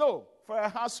the snow for her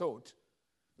household.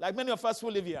 Like many of us who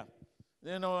live here,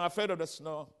 afraid of the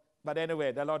snow. But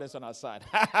anyway, the Lord is on our side.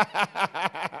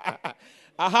 I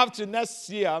have to next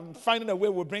year, I'm finding a way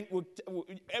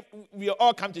we'll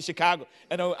all come to Chicago.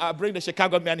 And I'll bring the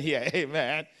Chicago men here.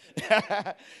 Amen.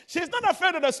 She's not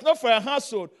afraid of the snow for her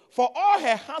household. For all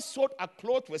her household are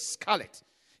clothed with scarlet.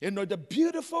 The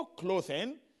beautiful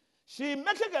clothing. She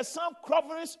makes some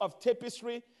coverings of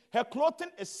tapestry. Her clothing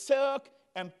is silk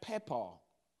and purple.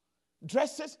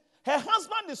 Dresses. Her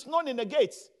husband is known in the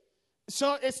gates.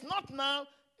 So it's not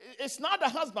the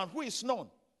husband who is known,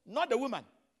 not the woman.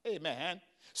 Amen.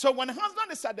 So when the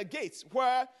husband is at the gates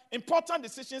where important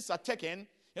decisions are taken,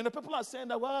 people are saying,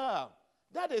 wow,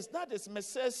 that is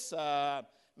Mrs.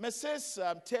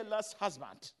 Taylor's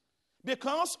husband.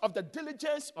 Because of the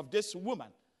diligence of this woman.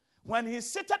 When he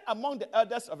seated among the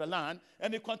elders of the land,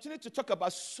 and he continued to talk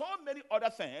about so many other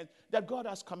things that God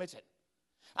has committed.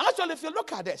 Actually, if you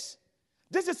look at this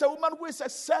is a woman who is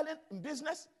excelling in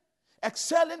business,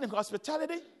 excelling in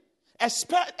hospitality,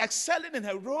 excelling in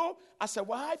her role as a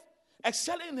wife,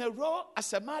 excelling in her role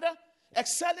as a mother,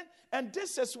 excelling. And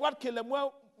this is what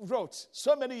Kilemuel wrote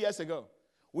so many years ago.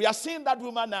 We are seeing that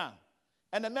woman now,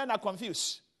 and the men are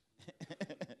confused.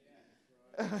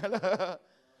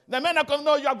 The men are going,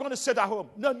 no, you are going to sit at home.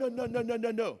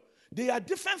 No. There are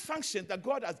different functions that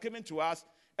God has given to us,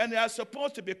 and they are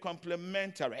supposed to be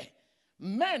complementary.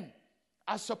 Men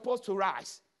are supposed to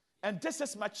rise. And this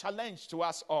is my challenge to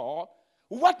us all.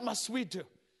 What must we do?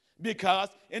 Because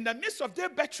in the midst of their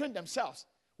bettering themselves,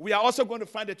 we are also going to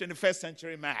find the 21st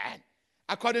century man,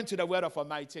 according to the word of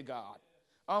Almighty God.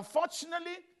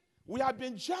 Unfortunately, we have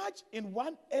been judged in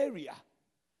one area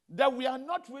that we are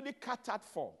not really cut out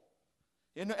for.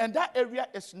 And that area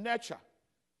is nurture.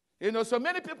 So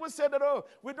many people say that,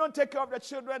 we don't take care of the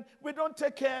children, we don't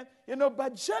take care,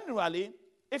 but generally,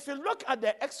 if you look at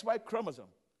the XY chromosome,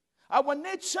 our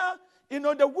nature,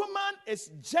 the woman is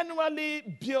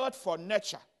generally built for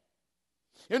nurture.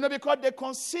 Because they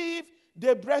conceive,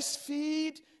 they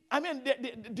breastfeed.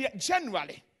 They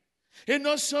generally.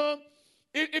 So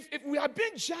if we are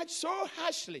being judged so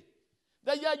harshly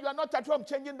that, you are not at home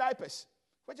changing diapers,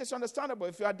 which is understandable.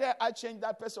 If you are there, I change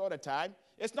diapers all the time.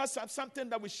 It's not something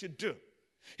that we should do.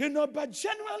 But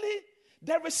generally,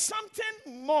 there is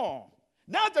something more.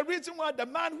 That's the reason why the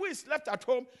man who is left at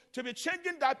home to be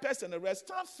changing diapers and the rest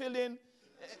start feeling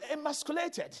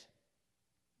emasculated.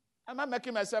 Am I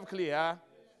making myself clear?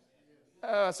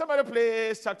 Somebody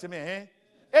please talk to me.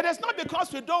 It is not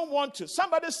because we don't want to.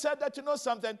 Somebody said that,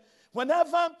 something.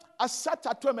 Whenever I sat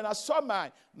at home and I saw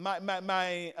my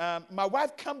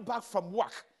wife come back from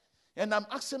work, and I'm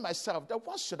asking myself, that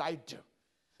what should I do?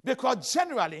 Because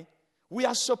generally, we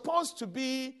are supposed to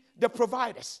be the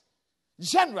providers.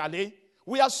 Generally,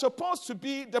 we are supposed to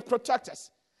be the protectors.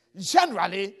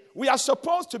 Generally, we are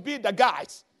supposed to be the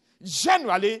guides.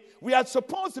 Generally, we are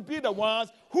supposed to be the ones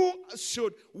who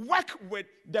should work with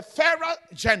the fairer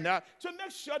gender to make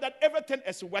sure that everything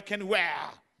is working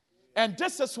well. And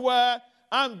this is where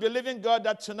I'm believing God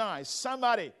that tonight,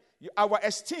 our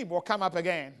esteem will come up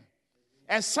again.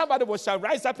 And somebody shall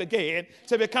rise up again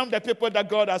to become the people that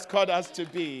God has called us to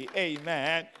be.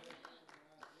 Amen.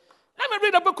 Let me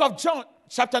read the book of John,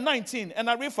 chapter 19, and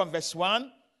I read from verse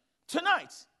 1.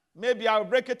 Tonight, maybe I'll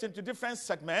break it into different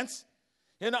segments.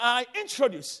 I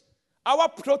introduce our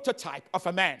prototype of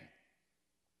a man.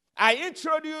 I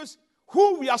introduce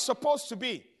who we are supposed to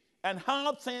be and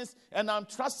how things, and I'm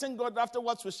trusting God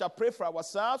afterwards we shall pray for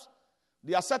ourselves.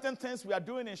 There are certain things we are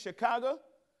doing in Chicago.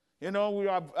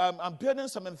 I'm building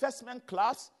some investment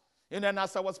class. And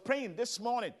as I was praying this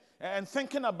morning and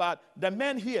thinking about the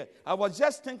men here, I was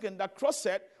just thinking that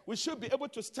CrossSet, we should be able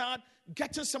to start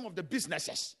getting some of the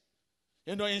businesses.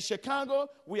 In Chicago,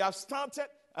 we have started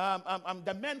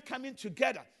the men coming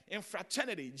together in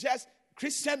fraternity, just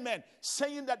Christian men,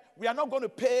 saying that we are not going to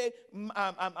pay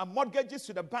mortgages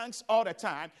to the banks all the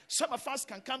time. Some of us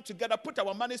can come together, put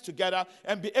our monies together,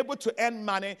 and be able to earn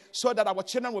money so that our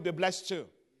children will be blessed too.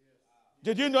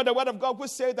 Did you know the word of God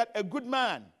would say that a good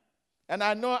man, and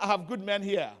I know I have good men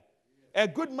here, a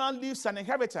good man leaves an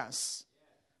inheritance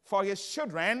for his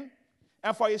children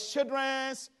and for his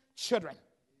children's children.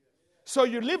 So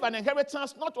you leave an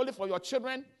inheritance not only for your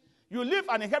children, you leave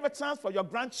an inheritance for your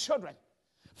grandchildren.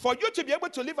 For you to be able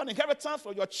to leave an inheritance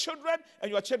for your children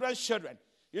and your children's children,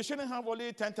 you shouldn't have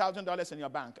only $10,000 in your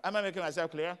bank. Am I making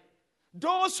myself clear?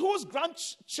 Those whose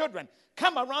grandchildren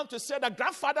come around to say that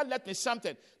grandfather left me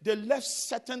something, they left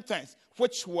certain things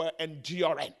which were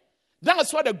enduring.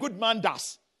 That's what a good man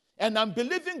does. And I'm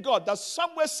believing God that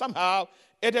somewhere, somehow,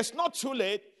 it is not too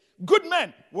late. Good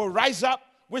men will rise up.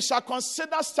 we shall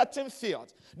consider certain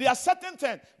fields. There are certain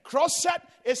things. Crossset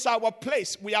is our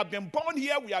place. We have been born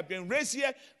here. We have been raised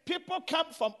here. People come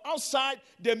from outside.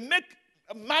 They make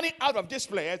money out of this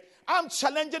place. I'm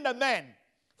challenging the men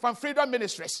from Freedom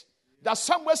Ministries that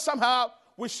somewhere, somehow,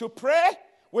 we should pray,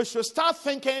 we should start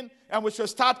thinking, and we should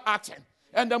start acting.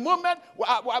 And the moment,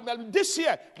 this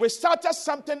year, we started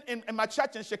something in my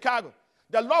church in Chicago.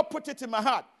 The Lord put it in my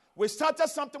heart. We started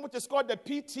something which is called the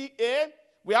PTA.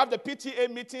 We have the PTA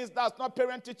meetings. That's not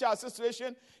Parent-Teacher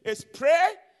Association. It's pray,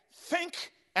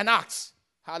 think, and act.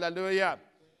 Hallelujah.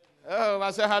 Oh,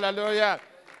 I say hallelujah.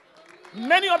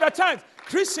 Many other times,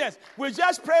 Christians, we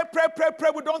just pray.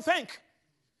 We don't think.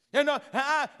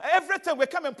 Everything we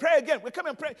come and pray again. We come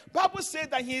and pray. Bible says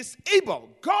that he is able.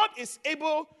 God is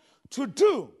able to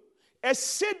do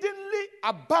exceedingly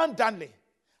abundantly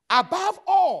above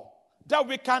all that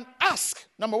we can ask.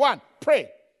 Number one,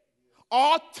 pray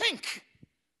or think.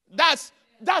 That's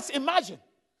imagine.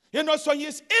 So he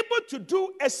is able to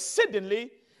do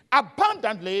exceedingly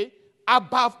abundantly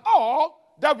above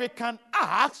all that we can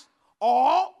ask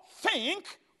or think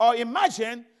or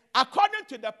imagine, according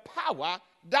to the power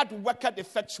that worketh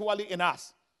effectually in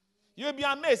us. You'll be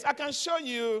amazed. I can show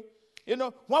you,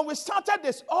 when we started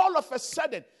this, all of a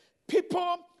sudden,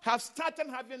 people have started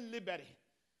having liberty.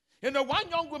 One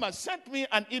young woman sent me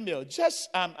an email, just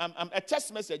a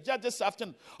text message, just this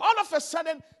afternoon. All of a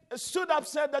sudden, stood up,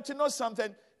 said that,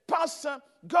 something, Pastor,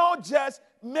 God just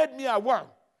made me aware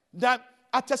that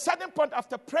at a certain point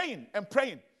after praying,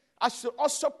 I should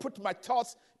also put my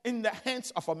thoughts in the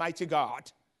hands of Almighty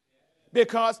God.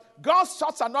 Because God's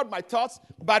thoughts are not my thoughts,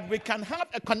 but we can have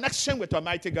a connection with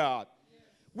Almighty God.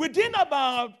 Within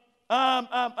about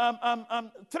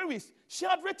 3 weeks, she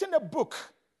had written a book.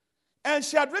 And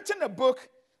she had written a book.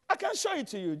 I can show it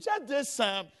to you. Just this,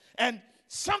 and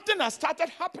something has started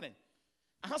happening.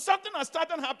 Something has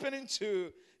started happening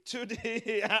to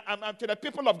the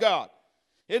people of God.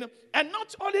 And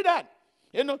not only that,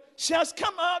 she has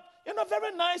come out,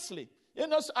 very nicely.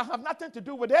 So I have nothing to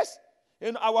do with this.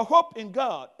 Our hope in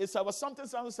God is our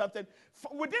something.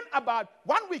 Within about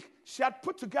 1 week, she had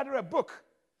put together a book.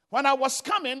 When I was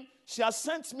coming, she had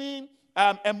sent me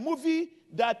a movie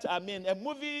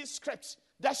script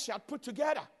that she had put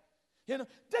together.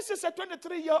 This is a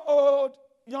 23-year-old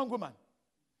young woman.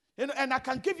 And I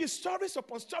can give you stories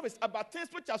upon stories about things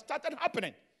which have started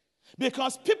happening.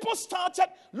 Because people started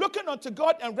looking unto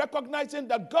God and recognizing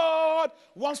that God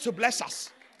wants to bless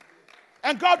us.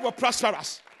 And God will prosper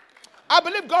us. I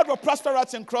believe God will prosper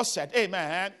us in Crossset.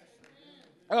 Amen.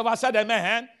 I said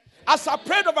amen. As I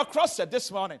prayed over Crossset this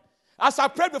morning, as I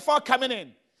prayed before coming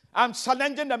in, I'm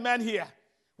challenging the men here.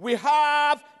 We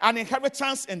have an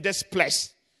inheritance in this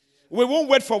place. We won't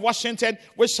wait for Washington.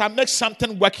 We shall make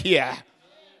something work here.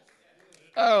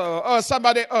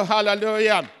 Somebody,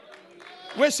 hallelujah.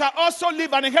 We shall also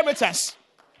leave an inheritance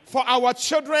for our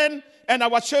children and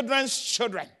our children's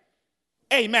children.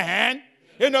 Amen.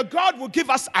 God will give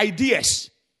us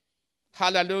ideas.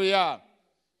 Hallelujah.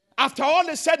 After all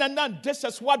is said and done, this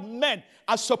is what men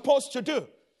are supposed to do.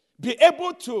 Be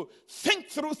able to think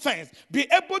through things. Be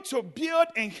able to build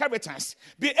inheritance.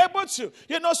 Be able to,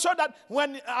 so that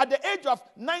when at the age of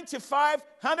 95,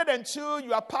 102,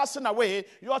 you are passing away,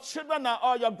 your children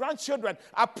or your grandchildren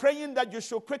are praying that you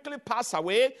should quickly pass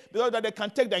away so that they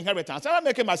can take the inheritance. Am I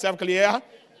making myself clear?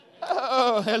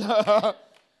 Oh, hello.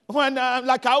 When,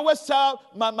 like I always tell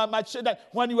my children,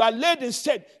 when you are laid in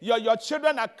state, your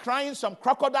children are crying some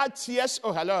crocodile tears.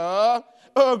 Oh, hello.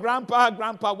 Oh,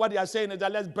 grandpa, what they are saying is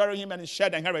that let's bury him and share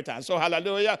the inheritance. Oh,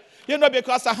 hallelujah.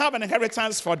 Because I have an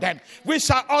inheritance for them. We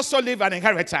shall also leave an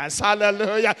inheritance.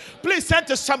 Hallelujah. Please send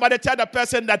to somebody, tell the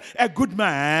person that a good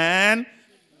man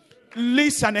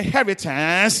leaves an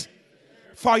inheritance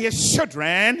for his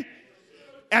children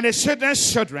and his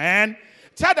children's children.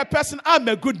 Tell the person, I'm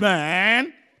a good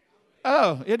man.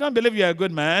 Oh, you don't believe you're a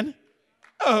good man?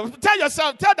 Oh, tell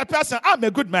the person, I'm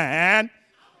a good man.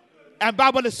 And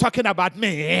Bible is talking about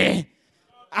me.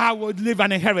 I would leave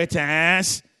an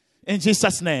inheritance in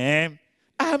Jesus' name.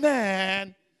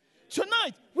 Amen.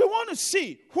 Tonight, we want to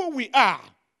see who we are.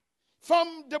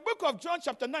 From the book of John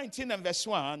chapter 19 and verse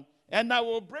 1, and I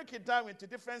will break it down into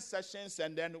different sessions,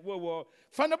 and then we will.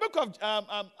 From the book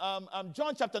of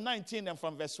John chapter 19 and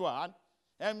from verse 1,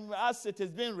 and as it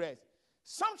is being read,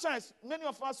 sometimes many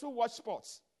of us who watch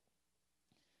sports,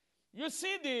 you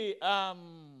see the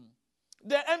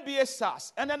NBA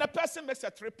stars, and then a person makes a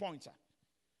three-pointer.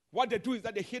 What they do is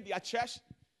that they hit their chest,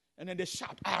 and then they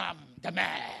shout, I'm the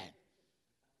man.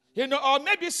 Or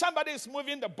maybe somebody is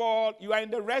moving the ball, you are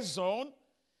in the red zone,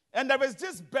 and there is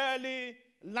this burly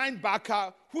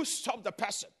linebacker who stopped the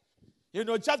person.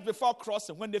 Just before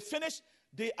crossing. When they finish,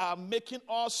 they are making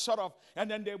all sort of, and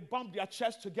then they bump their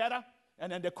chests together,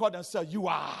 and then they call themselves, you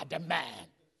are the man.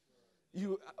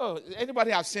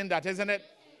 Anybody have seen that, isn't it?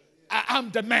 I'm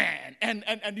the man,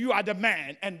 and you are the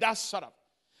man, and that's sort of.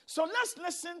 So let's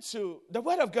listen to the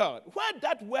word of God, where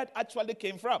that word actually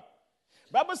came from.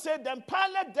 Bible said, then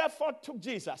Pilate therefore took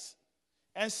Jesus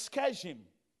and scourged him.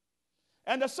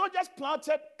 And the soldiers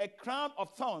planted a crown of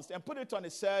thorns and put it on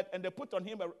his head, and they put on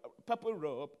him a purple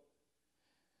robe.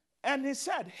 And he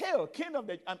said, hail, king of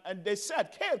the, and they said,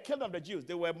 hail, king of the Jews.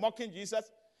 They were mocking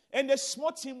Jesus, and they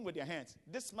smote him with their hands.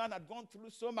 This man had gone through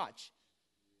so much.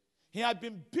 He had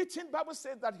been beaten. Bible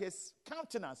says that his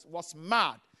countenance was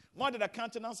mad, more than the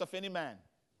countenance of any man.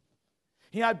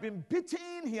 He had been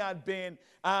beaten. He had been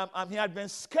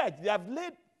scourged. They have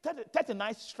laid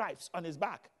 39 stripes on his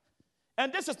back.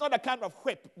 And this is not the kind of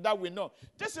whip that we know.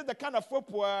 This is the kind of whip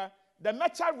where the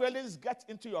metal railings get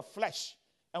into your flesh.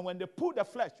 And when they pull the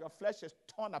flesh, your flesh is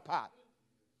torn apart.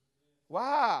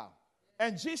 Wow.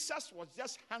 And Jesus was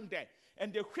just hung there.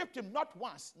 And they whipped him not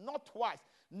once, not twice,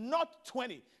 not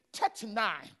 20,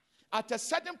 39. At a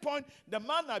certain point, the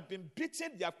man had been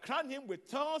beaten. They have crowned him with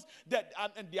thorns.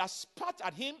 And they have spat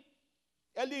at him.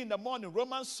 Early in the morning,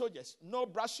 Roman soldiers, no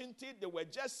brushing teeth. They were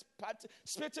just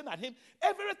spitting at him.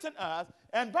 Everything else.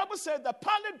 And Bible says that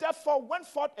Pilate therefore went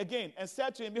forth again and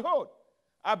said to him, behold,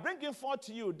 I bring him forth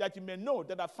to you that you may know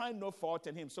that I find no fault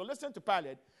in him. So listen to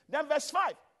Pilate. Then verse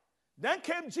 5. Then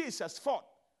came Jesus forth,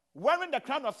 wearing the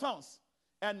crown of thorns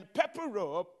and purple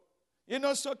robe.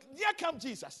 So here comes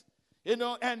Jesus.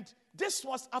 And this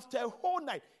was after a whole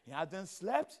night. He hadn't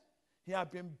slept. He had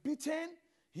been beaten.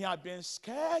 He had been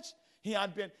scourged. He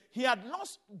had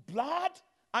lost blood.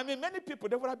 I mean, many people,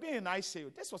 they would have been in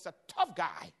ICU. This was a tough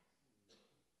guy.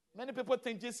 Many people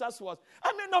think Jesus was.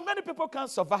 Many people can't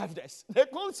survive this. They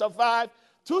couldn't survive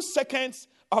 2 seconds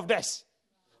of this.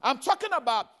 I'm talking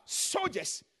about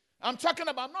soldiers. I'm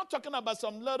not talking about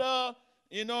some little,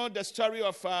 the story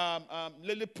of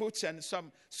Lilliput and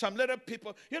some little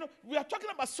people. We are talking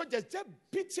about soldiers. They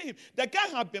beat him. The guy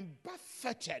had been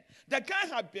buffeted. The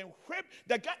guy had been whipped.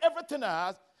 The guy, everything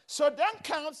else. So then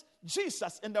comes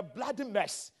Jesus in the bloody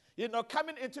mess,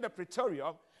 coming into the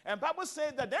praetorium. And Bible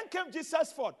says that then came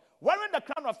Jesus forth, wearing the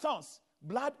crown of thorns,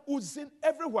 blood oozing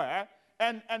everywhere.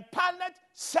 And Pilate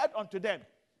said unto them,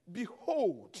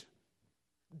 behold,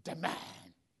 the man.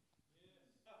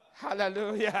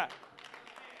 Hallelujah.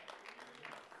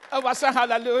 Oh, I say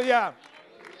hallelujah.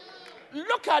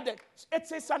 Look at it.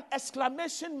 It is an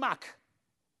exclamation mark.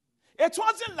 It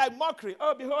wasn't like mockery.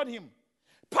 Oh, behold him.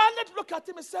 Pilate looked at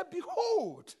him and said,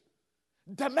 behold,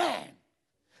 the man.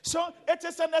 So it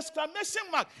is an exclamation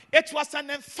mark. It was an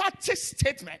emphatic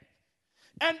statement.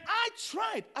 And I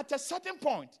tried at a certain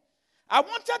point. I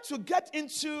wanted to get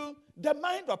into the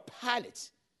mind of Pilate.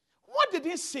 What did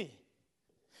he see?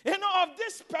 Of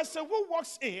this person who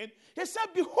walks in, he said,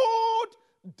 behold,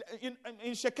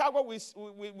 in Chicago we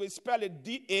spell it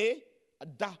D-A,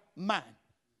 the man.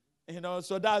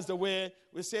 So that's the way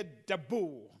we say the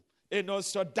bull.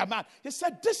 So the man. He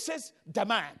said, this is the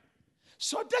man.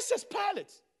 So this is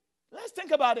Pilate. Let's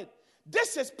think about it.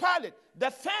 This is Pilate, the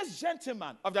first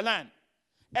gentleman of the land,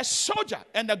 a soldier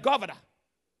and a governor.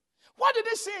 What did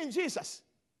he see in Jesus?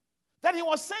 That he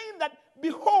was saying that,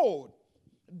 behold,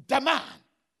 the man.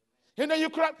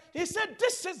 He said,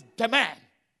 this is the man.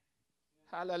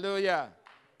 Hallelujah.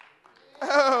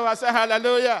 Oh, I said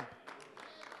hallelujah.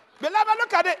 Beloved,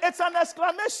 look at it. It's an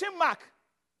exclamation mark.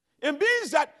 It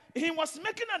means that he was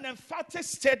making an emphatic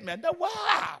statement that,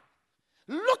 wow,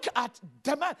 look at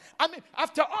the man.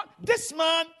 After all, this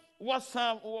man was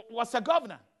a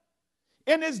governor.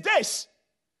 In his days,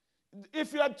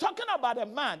 if you are talking about a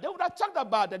man, they would have talked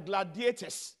about the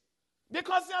gladiators.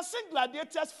 Because they have seen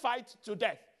gladiators fight to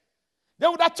death. They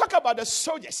would have talked about the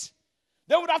soldiers.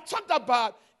 They would have talked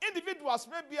about individuals,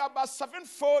 maybe about 7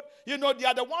 foot. They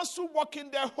are the ones who walk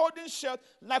in there holding shield,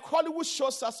 like Hollywood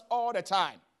shows us all the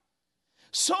time.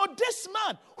 So this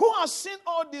man who has seen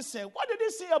all these things, what did he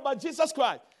say about Jesus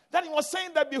Christ? That he was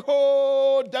saying that,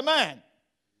 behold, the man.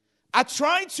 I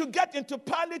tried to get into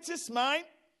Pilate's mind.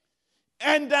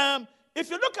 And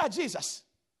if you look at Jesus,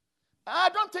 I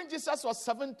don't think Jesus was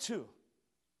 7'2".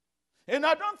 And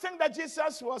I don't think that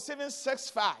Jesus was even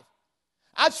 6'5".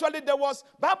 Actually,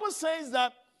 Bible says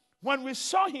that when we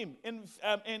saw him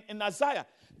in Isaiah,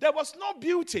 there was no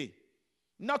beauty,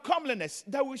 no comeliness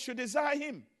that we should desire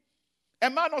him. A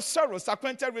man of sorrows,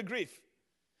 acquainted with grief.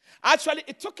 Actually,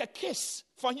 it took a kiss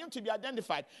for him to be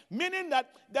identified, meaning that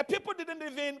the people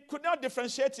could not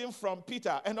differentiate him from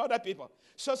Peter and other people.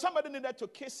 So somebody needed to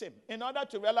kiss him in order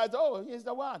to realize, oh, he's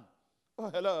the one. Oh,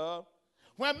 hello.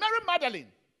 When Mary Magdalene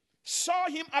saw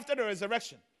him after the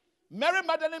resurrection, Mary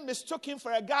Magdalene mistook him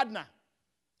for a gardener.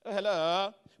 Oh,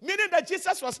 hello. Meaning that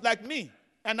Jesus was like me,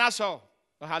 and that's all.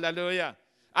 Oh, hallelujah.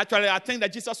 Actually, I think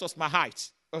that Jesus was my height.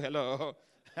 Oh, hello.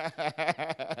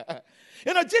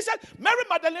 Jesus, Mary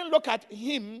Magdalene looked at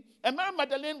him, and Mary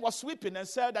Magdalene was weeping and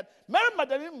said that Mary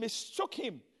Magdalene mistook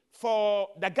him for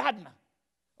the gardener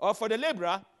or for the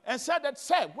laborer and said that,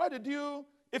 sir, where did you,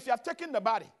 if you have taken the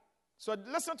body? So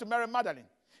listen to Mary Magdalene.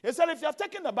 He said, if you have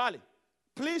taken the body,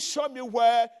 please show me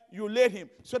where you laid him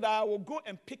so that I will go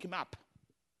and pick him up.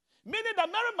 Meaning that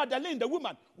Mary Magdalene, the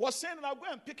woman, was saying, I'll go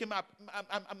and pick him up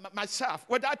myself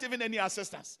without even any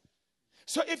assistance.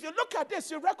 So if you look at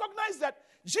this, you recognize that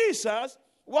Jesus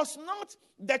was not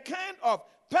the kind of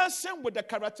person with the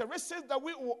characteristics that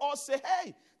we will all say,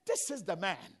 hey, this is the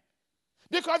man.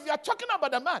 Because if you are talking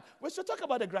about the man, we should talk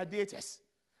about the gladiators.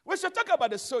 We should talk about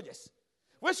the soldiers.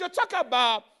 We should talk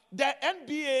about the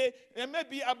NBA, and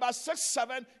maybe about 6,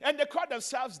 7, and they call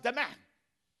themselves the man.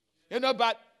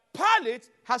 But Pilate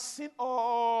has seen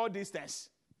all these things.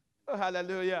 Oh,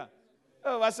 hallelujah.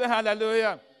 Oh, I say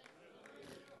hallelujah.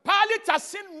 Pilate has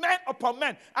seen men upon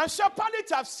men. I'm sure Pilate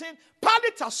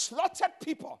has slaughtered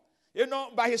people,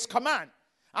 by his command.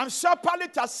 I'm sure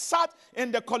Pilate has sat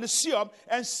in the Colosseum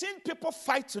and seen people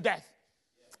fight to death.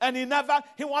 And he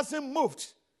wasn't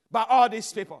moved by all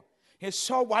these people. He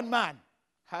saw one man.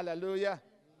 Hallelujah.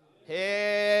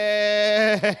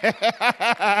 Hey.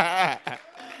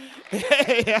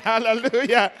 Hey,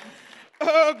 hallelujah.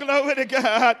 Oh, glory to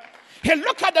God. He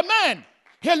looked at the man.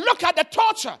 He looked at the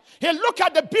torture. He looked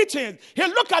at the beating. He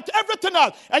looked at everything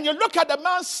else. And you look at the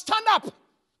man stand up.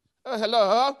 Oh,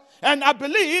 hello. And I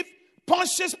believe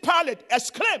Pontius Pilate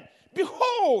exclaimed,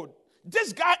 behold,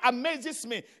 this guy amazes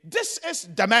me. This is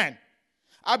the man.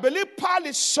 I believe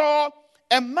Pilate saw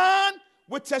a man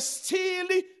with a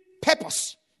steely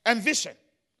purpose and vision.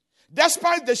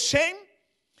 Despite the shame,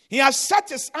 he has set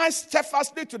his eyes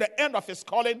steadfastly to the end of his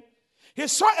calling. He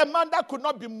saw a man that could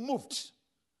not be moved.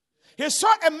 He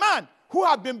saw a man who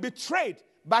had been betrayed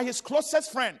by his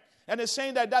closest friend. And he's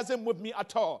saying that doesn't move me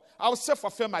at all. I will still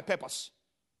fulfill my purpose.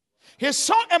 He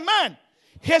saw a man.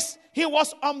 He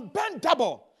was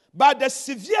unbendable by the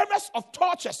severest of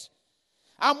tortures.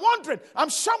 I'm wondering, I'm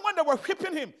sure when they were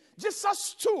whipping him, Jesus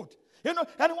stood, and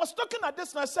he was looking at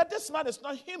this man and said, this man is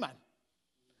not human.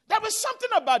 There was something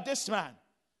about this man.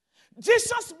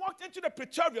 Jesus walked into the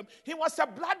praetorium. He was a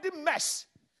bloody mess.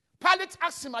 Pilate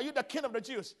asked him, are you the king of the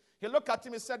Jews? He looked at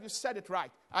him and said, you said it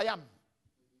right. I am.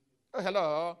 Oh,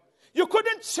 hello. You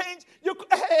couldn't change. You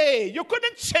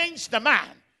couldn't change the man.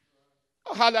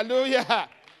 Oh, hallelujah.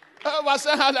 Oh, I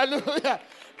said hallelujah.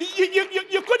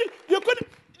 You couldn't.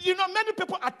 Many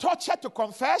people are tortured to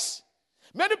confess.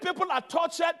 Many people are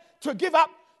tortured to give up.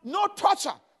 No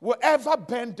torture will ever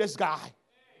bend this guy.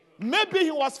 Maybe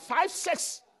he was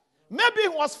 5'6". Maybe he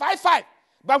was 5'5".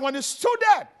 But when he stood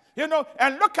there,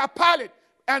 and look at Pilate,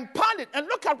 and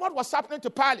look at what was happening to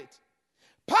Pilate.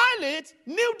 Pilate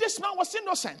knew this man was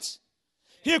innocent.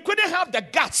 He couldn't have the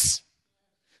guts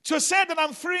to say that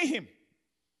I'm freeing him.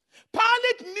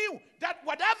 Pilate knew that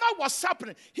whatever was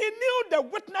happening, he knew the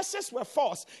witnesses were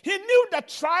false. He knew the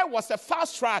trial was a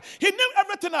false trial. He knew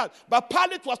everything else. But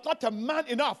Pilate was not a man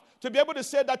enough to be able to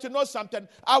say that, something,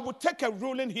 I will take a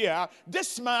ruling here.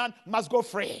 This man must go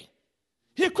free.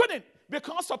 He couldn't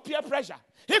because of peer pressure.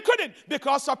 He couldn't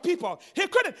because of people. He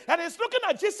couldn't. And he's looking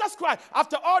at Jesus Christ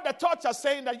after all the torture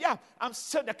saying that, yeah, I'm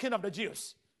still the king of the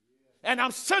Jews. And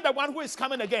I'm still the one who is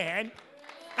coming again.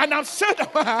 And I'm still the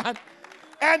one.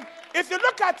 And if you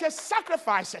look at his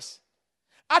sacrifices,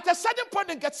 at a certain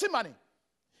point in Gethsemane,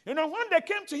 when they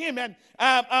came to him and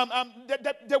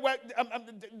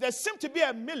there seemed to be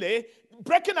a melee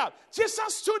breaking out,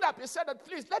 Jesus stood up. He said, that,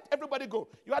 please, let everybody go.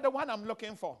 You are the one I'm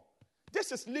looking for.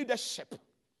 This is leadership.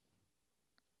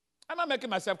 Am I making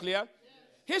myself clear?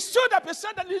 He stood up. He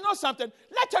said that, something,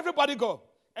 let everybody go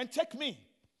and take me.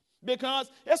 Because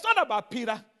it's not about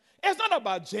Peter. It's not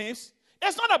about James.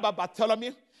 It's not about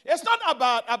Bartholomew. It's not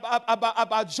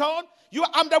about John.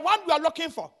 I'm the one you are looking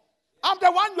for. I'm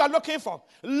the one you are looking for.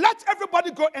 Let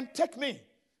everybody go and take me.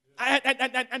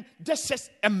 And this is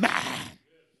a man.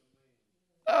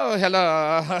 Oh,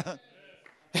 hello.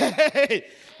 Hey.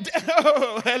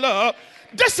 Oh, hello.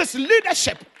 This is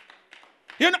leadership.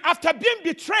 After being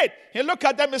betrayed, he looked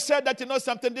at them and said that,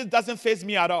 something, this doesn't faze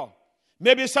me at all.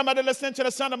 Maybe somebody listening to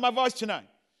the sound of my voice tonight.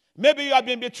 Maybe you have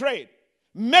been betrayed.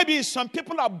 Maybe some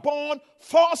people are born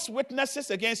false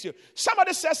witnesses against you.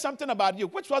 Somebody says something about you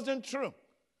which wasn't true.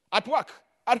 At work,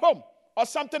 at home, or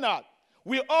something else.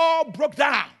 We all broke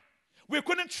down. We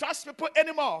couldn't trust people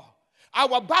anymore.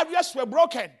 Our barriers were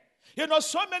broken.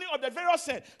 So many of the various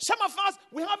things. Some of us,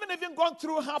 we haven't even gone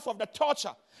through half of the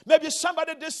torture. Maybe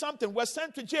somebody did something, we're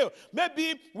sent to jail.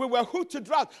 Maybe we were hooked to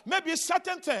drugs. Maybe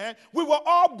certain thing, we were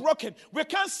all broken. We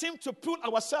can't seem to pull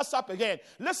ourselves up again.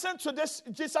 Listen to this,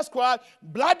 Jesus Christ,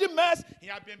 bloody mess. He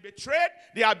had been betrayed.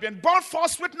 They have been born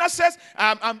false witnesses.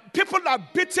 People are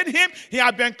beating him. He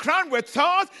had been crowned with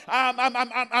thorns.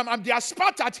 They are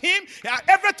spat at him.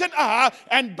 Everything.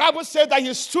 And Bible says that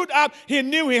he stood up. He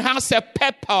knew he has a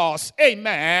purpose.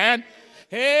 Amen.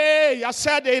 Hey, I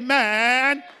said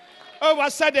amen. Oh, I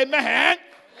said amen.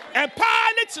 And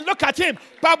Pilate look at him.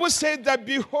 Bible says that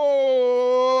behold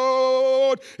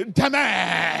the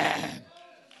man.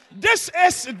 This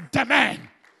is the man.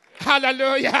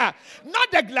 Hallelujah.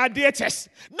 Not the gladiators,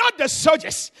 not the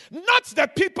soldiers, not the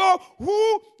people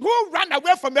who ran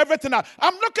away from everything else.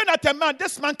 I'm looking at a man.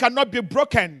 This man cannot be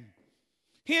broken.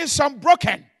 He is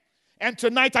unbroken. And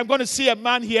tonight I'm going to see a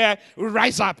man here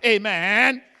rise up,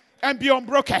 amen, and be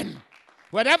unbroken.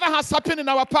 Whatever has happened in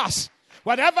our past,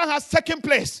 whatever has taken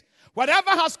place, whatever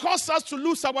has caused us to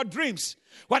lose our dreams,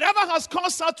 whatever has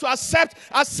caused us to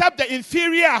accept the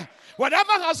inferior,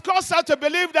 whatever has caused us to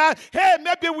believe that, hey,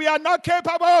 maybe we are not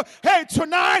capable, hey,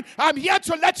 tonight I'm here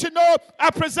to let you know, I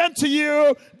present to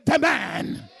you the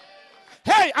man.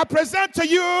 Hey, I present to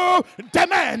you the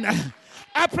man.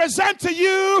 I present to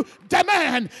you the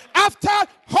man. After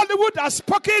Hollywood has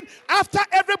spoken, after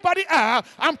everybody else,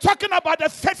 I'm talking about the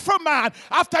faithful man.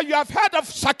 After you have heard of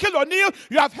Shaquille O'Neal,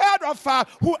 you have heard of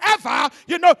whoever,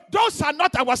 those are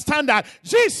not our standard.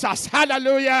 Jesus,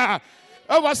 hallelujah.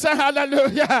 Oh, I say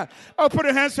hallelujah. Oh, put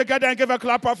your hands together and give a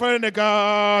clap offering to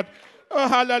God. Oh,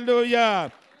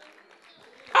 hallelujah.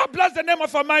 I bless the name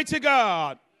of Almighty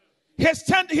God. He's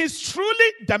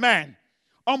truly the man.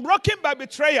 Unbroken by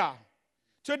betrayal.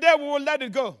 Today we will let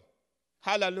it go.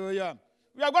 Hallelujah.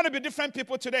 We are going to be different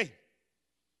people today.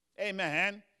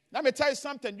 Amen. Let me tell you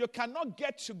something. You cannot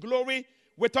get to glory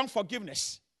with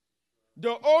unforgiveness.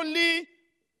 The only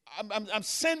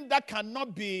sin that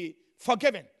cannot be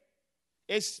forgiven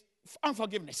is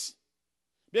unforgiveness.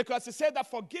 Because it said that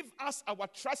forgive us our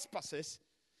trespasses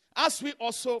as we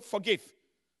also forgive.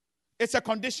 It's a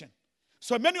condition.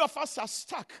 So many of us are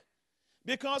stuck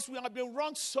because we have been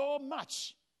wronged so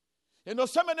much.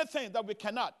 So many things that we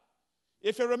cannot.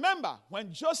 If you remember,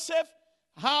 when Joseph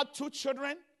had 2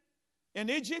 children in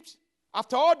Egypt,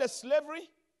 after all the slavery,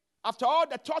 after all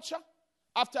the torture,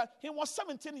 after he was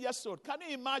 17 years old. Can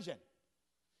you imagine?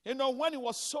 When he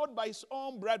was sold by his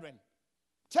own brethren,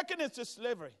 taken into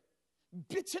slavery,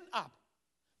 beaten up.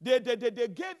 They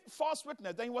gave false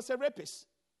witness that he was a rapist.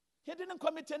 He didn't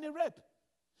commit any rape.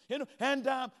 And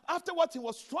afterwards he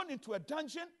was thrown into a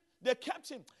dungeon. They kept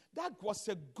him. That was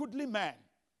a goodly man.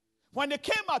 When they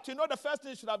came out, the first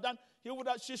thing he should have done,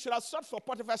 she should have sought for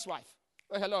Potiphar's wife.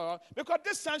 Oh, hello. Because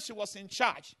this time she was in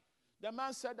charge. The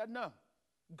man said that, no,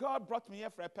 God brought me here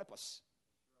for a purpose.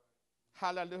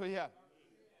 Hallelujah.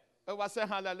 Oh, I say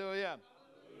hallelujah.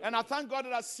 And I thank God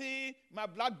that I see my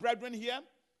black brethren here.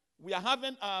 We are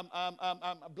having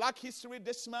Black History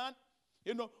this month.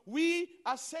 We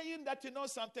are saying that,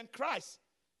 something, Christ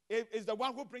is the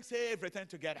one who brings everything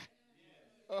together.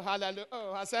 Oh, hallelujah.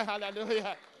 Oh, I say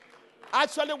hallelujah.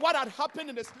 Actually, what had happened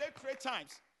in the slave trade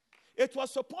times, it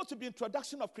was supposed to be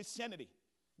introduction of Christianity.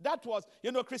 That was,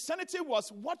 Christianity was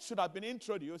what should have been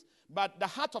introduced, but the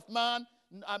heart of man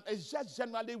is just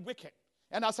generally wicked.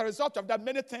 And as a result of that,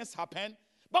 many things happen.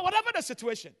 But whatever the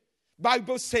situation,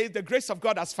 Bible says the grace of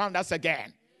God has found us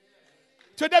again.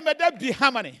 Today, may there be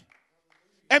harmony.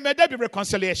 And may there be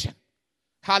reconciliation.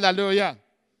 Hallelujah.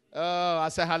 Oh, I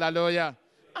say hallelujah.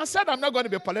 I said I'm not going to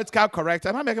be political correct.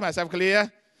 Am I making myself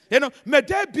clear? May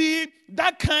there be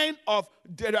that kind of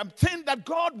thing that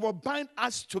God will bind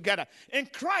us together. In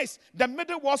Christ, the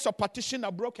middle walls of partition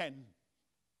are broken.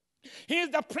 He is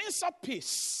the Prince of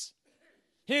Peace.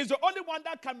 He is the only one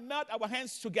that can melt our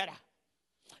hands together.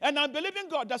 And I believe in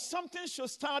God that something should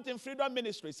start in Freedom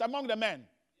Ministries among the men.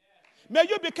 May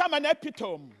you become an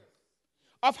epitome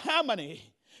of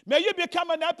harmony. May you become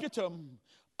an epitome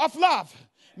of love.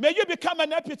 May you become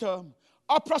an epitome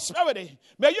of prosperity.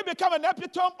 May you become an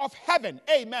epitome of heaven.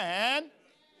 Amen.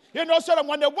 So that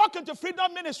when they walk into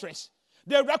Freedom Ministries,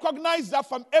 they recognize that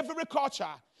from every culture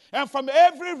and from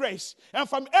every race and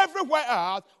from everywhere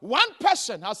else, one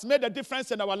person has made a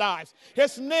difference in our lives.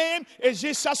 His name is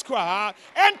Jesus Christ.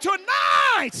 And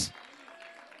tonight,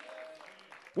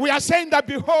 we are saying that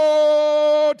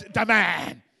behold the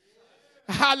man.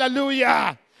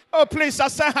 Hallelujah. Oh, please, I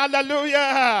say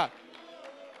hallelujah.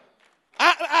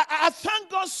 I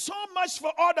thank God so much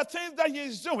for all the things that he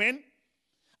is doing.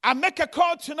 I make a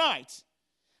call tonight.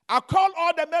 I call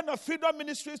all the men of Freedom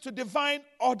Ministries to divine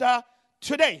order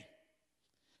today.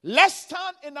 Let's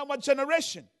stand in our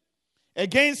generation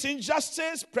against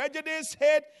injustice, prejudice,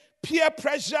 hate, peer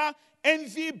pressure,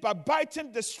 envy,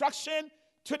 backbiting, destruction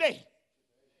today.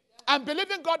 I'm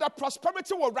believing God that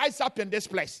prosperity will rise up in this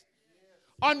place.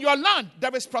 On your land,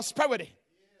 there is prosperity.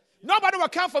 Nobody will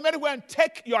come from anywhere and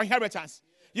take your inheritance.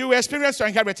 You will experience your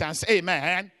inheritance.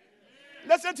 Amen.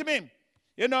 Listen to me.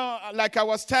 You know, like I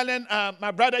was telling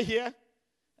my brother here,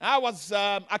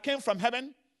 I came from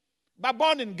heaven, but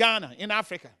born in Ghana, in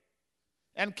Africa.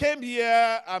 And came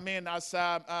here, as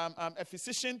a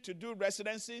physician to do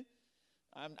residency.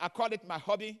 I call it my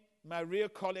hobby. My real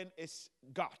calling is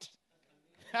God.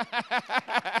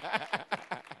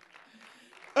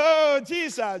 Oh,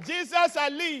 Jesus. Jesus, I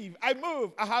live, I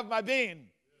move, I have my being.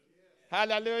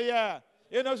 Hallelujah.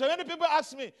 You know, so many people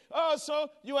ask me, oh, so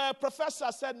you are a professor?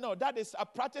 I said, no, I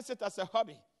practice it as a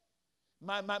hobby.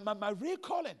 My real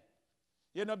calling.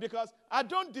 You know, because I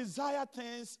don't desire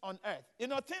things on earth. You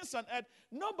know, things on earth,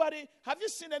 have you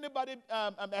seen anybody,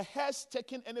 a hearse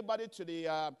taking anybody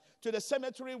to the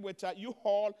cemetery with a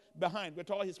U-Haul behind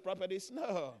with all his properties?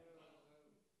 No.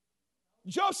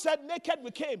 Job said, naked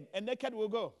we came and naked we'll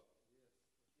go.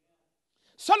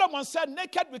 Solomon said,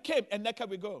 naked we came and naked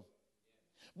we go.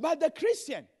 But the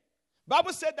Christian,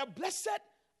 Bible said that blessed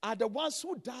are the ones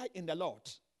who die in the Lord.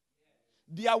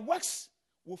 Their works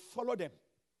will follow them.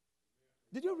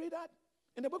 Did you read that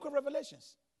in the book of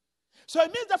Revelations? So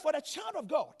it means that for the child of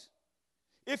God,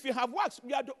 if you have works,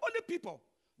 we are the only people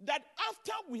that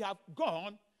after we have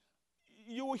gone,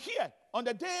 you will hear on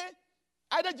the day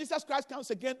either Jesus Christ comes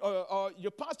again or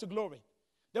you pass to glory.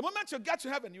 The moment you get to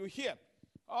heaven, you hear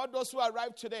all those who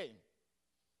arrived today.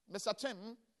 Mr.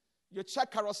 Tim, you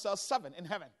check carousel 7 in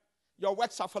heaven. Your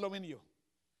works are following you.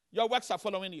 Your works are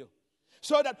following you.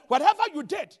 So that whatever you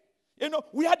did, you know,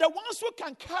 we are the ones who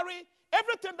can carry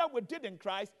everything that we did in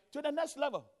Christ to the next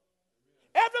level.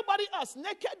 Everybody else,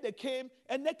 naked they came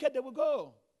and naked they will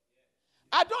go.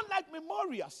 I don't like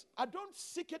memorials. I don't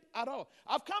seek it at all.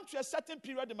 I've come to a certain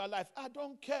period in my life. I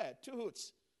don't care two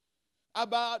hoots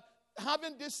about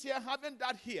having this here, having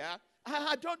that here.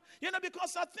 I don't,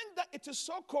 because I think that it is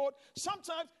so cold.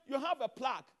 Sometimes you have a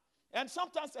plaque and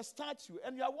sometimes a statue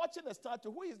and you are watching the statue.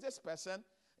 Who is this person?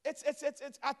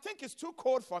 I think it's too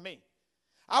cold for me.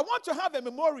 I want to have a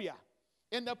memorial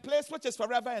in a place which is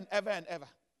forever and ever and ever.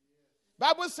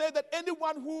 Bible says that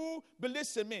anyone who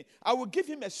believes in me, I will give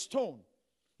him a stone.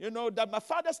 You know, that my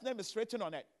Father's name is written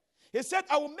on it. He said,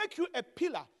 I will make you a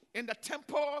pillar in the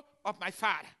temple of my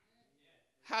Father.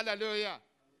 Hallelujah.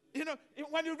 You know,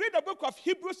 when you read the book of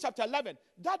Hebrews chapter 11,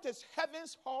 that is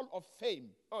heaven's hall of fame.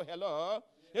 Oh, hello.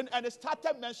 And it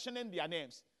started mentioning their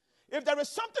names. If there is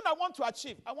something I want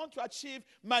to achieve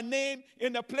my name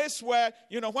in a place where,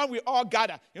 when we all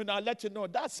gather, I'll let you know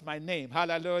that's my name.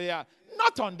 Hallelujah.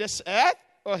 Not on this earth.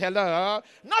 Oh, hello.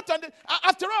 Not on this.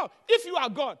 After all, if you are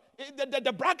God,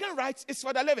 the bragging rights is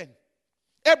for the living.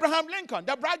 Abraham Lincoln,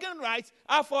 the bragging rights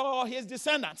are for his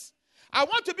descendants. I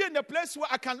want to be in a place where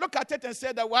I can look at it and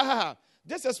say that, wow,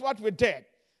 this is what we did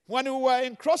when we were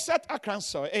in Crosset,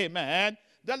 Arkansas. Amen.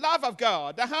 The love of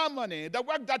God, the harmony, the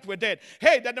work that we did.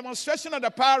 Hey, the demonstration of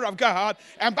the power of God.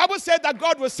 And Bible said that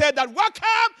God will say that,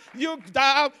 welcome you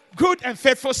thou good and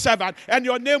faithful servant, and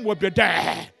your name will be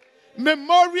there.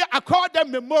 Memorial, I call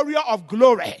them memorial of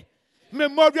glory.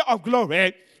 Memorial of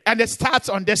glory. And it starts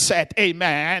on this set.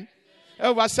 Amen.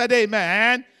 Oh, I said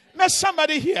amen. May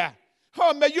somebody here.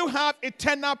 Oh, may you have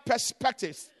eternal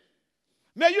perspectives.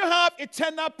 May you have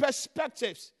eternal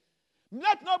perspectives.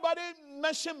 Let nobody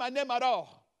mention my name at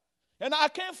all. And I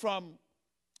came from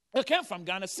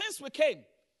Ghana. Since we came,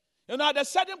 at a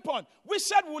certain point, we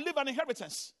said we'll leave an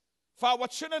inheritance for our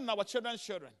children and our children's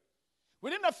children.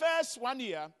 Within the first 1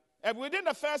 year, and within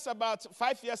the first about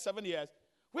 5 years, 7 years,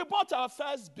 we bought our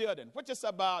first building, which is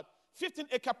about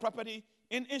 15-acre property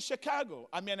in Chicago.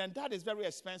 And that is very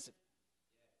expensive.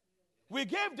 We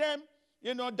gave them,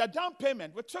 the down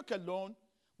payment. We took a loan.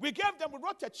 We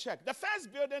wrote a check. The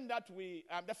first building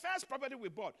the first property we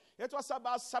bought, it was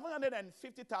about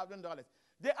 $750,000.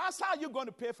 They asked, how are you going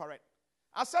to pay for it?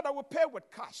 I said, I will pay with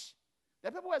cash.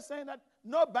 The people were saying that,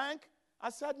 no bank. I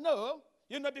said, no,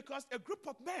 because a group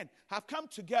of men have come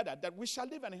together that we shall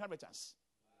leave an inheritance.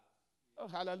 Oh,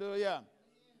 hallelujah.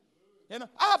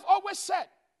 I have always said,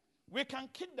 we can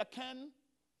kick the can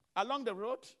along the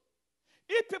road.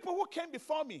 If people who came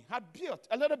before me had built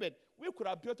a little bit, we could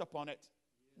have built upon it.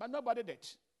 But nobody did.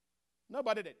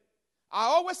 Nobody did. I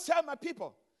always tell my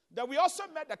people that we also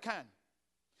met the can.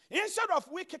 Instead of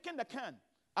we kicking the can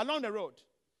along the road,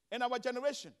 in our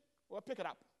generation, we'll pick it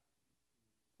up.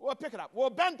 We'll pick it up.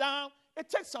 We'll bend down. It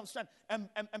takes some strength and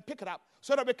pick it up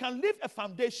so that we can leave a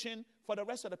foundation for the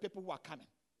rest of the people who are coming.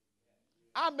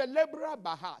 I'm a laborer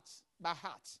by heart.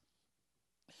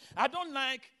 I don't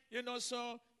like,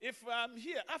 so if I'm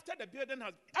here, after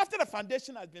the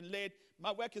foundation has been laid,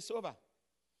 my work is over.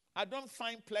 I don't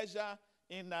find pleasure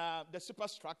in the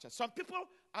superstructure. Some people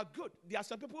are good. There are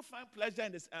some people who find pleasure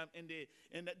in this.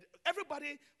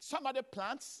 Somebody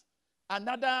plants,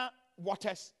 another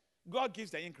waters. God gives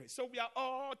the increase. So we are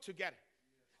all together.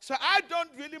 So I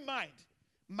don't really mind.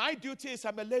 My duty is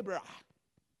I'm a laborer.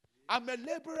 I'm a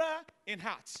laborer in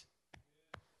heart.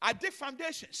 I dig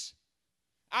foundations.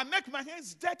 I make my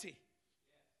hands dirty.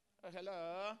 Oh,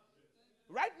 hello.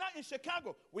 Right now in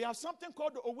Chicago, we have something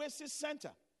called the Oasis Center.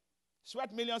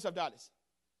 Sweat millions of dollars.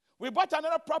 We bought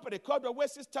another property called the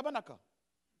Oasis Tabernacle.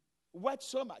 Worth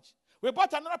so much. We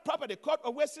bought another property called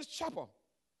Oasis Chapel.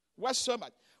 Worth so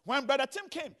much. When Brother Tim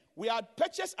came, we had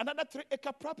purchased another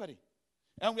 3-acre property.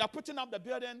 And we are putting up the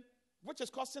building, which is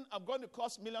going to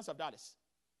cost millions of dollars.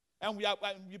 And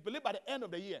we believe by the end of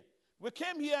the year. We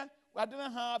came here, I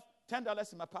didn't have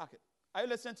 $10 in my pocket. Are you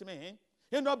listening to me?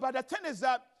 But the thing is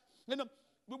that,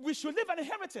 we should leave an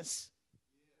inheritance.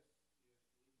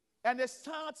 And it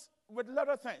starts with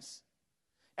little things.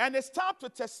 And it starts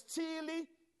with a steely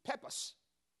purpose.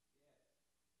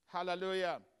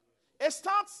 Hallelujah. It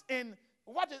starts in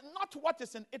what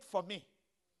is in it for me.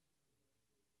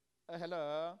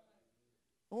 Hello.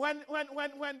 When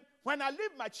I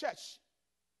leave my church,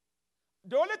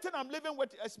 the only thing I'm living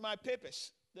with is my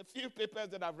papers, the few papers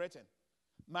that I've written.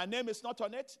 My name is not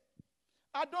on it.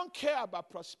 I don't care about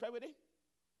prosperity.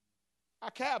 I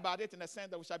care about it in the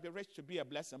sense that we shall be rich to be a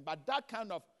blessing. But that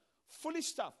kind of foolish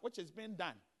stuff which is being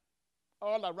done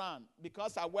all around,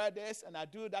 because I wear this and I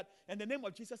do that, and the name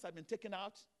of Jesus has been taken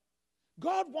out.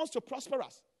 God wants to prosper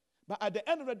us. But at the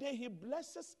end of the day, he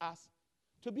blesses us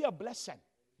to be a blessing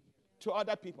to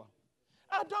other people.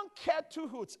 I don't care two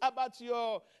hoots about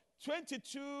your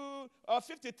 22 or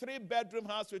 53 bedroom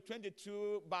house with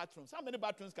 22 bathrooms. How many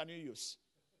bathrooms can you use?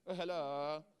 Oh,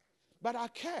 hello. But I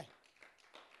care.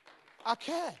 I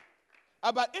care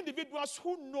about individuals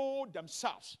who know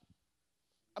themselves.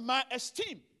 My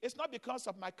esteem is not because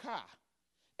of my car.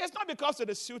 It's not because of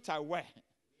the suit I wear.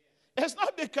 It's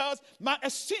not because my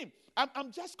esteem.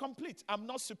 I'm just complete. I'm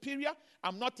not superior.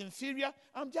 I'm not inferior.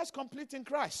 I'm just complete in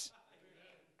Christ.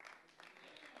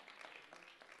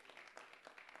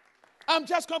 I'm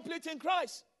just complete in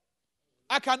Christ.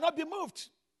 I cannot be moved.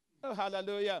 Oh,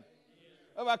 hallelujah.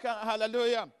 Oh,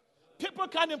 hallelujah. People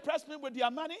can't impress me with their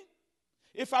money.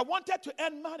 If I wanted to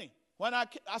earn money,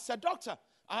 as a doctor,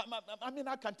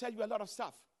 I can tell you a lot of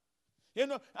stuff.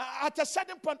 At a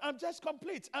certain point, I'm just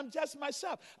complete. I'm just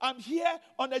myself. I'm here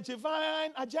on a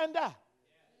divine agenda.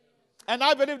 And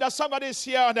I believe that somebody is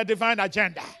here on a divine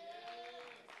agenda.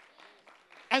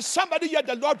 And somebody here,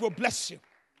 the Lord will bless you.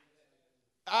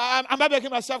 Am I making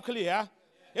myself clear?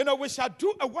 We shall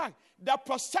do a work. The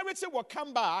posterity will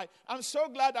come by. I'm so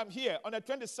glad I'm here on the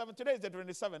 27th. Today is the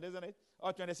 27th, isn't it?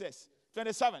 Or 26th?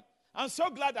 27th. I'm so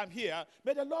glad I'm here.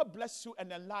 May the Lord bless you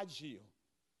and enlarge you.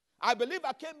 I believe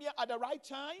I came here at the right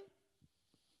time.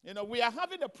 We are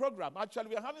having a program. Actually,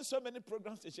 we are having so many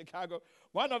programs in Chicago.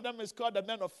 One of them is called the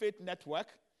Men of Faith Network,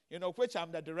 which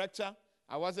I'm the director.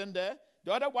 I wasn't there.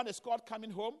 The other one is called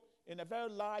Coming Home, in a very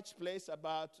large place,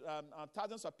 about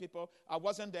thousands of people. I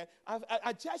wasn't there.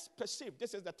 I just perceived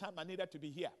this is the time I needed to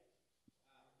be here.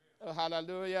 Oh,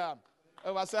 hallelujah.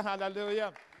 Oh, I say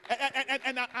hallelujah.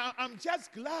 And I'm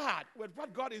just glad with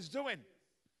what God is doing.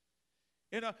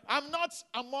 I'm not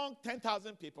among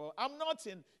 10,000 people. I'm not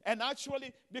in, and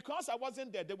actually, because I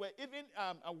wasn't there, they were even,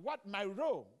 what my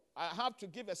role, I have to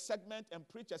give a segment and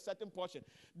preach a certain portion.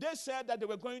 They said that they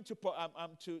were going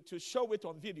to show it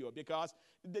on video because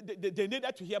they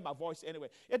needed to hear my voice anyway.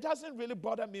 It doesn't really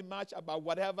bother me much about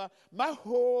whatever. My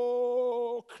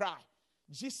whole cry,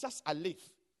 Jesus, I live,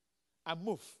 I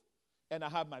move, and I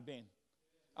have my being.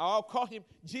 I'll call him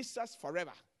Jesus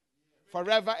forever.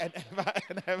 Forever and ever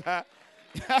and ever.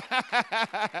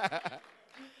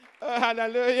 Oh,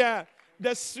 hallelujah.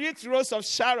 The sweet rose of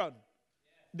Sharon,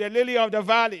 the lily of the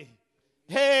valley.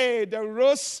 Hey, the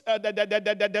rose,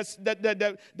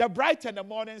 the bright and the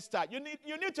morning star. You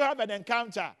need to have an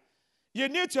encounter. You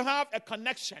need to have a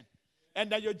connection. And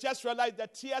then you just realize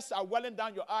that tears are welling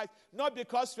down your eyes, not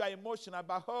because you are emotional,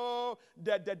 but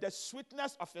the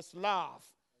sweetness of his love.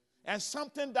 And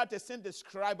something that is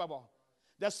indescribable.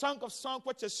 The Song of Songs,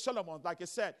 which is Solomon, like he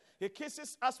said, he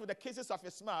kisses us with the kisses of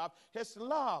his mouth. His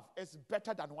love is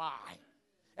better than wine.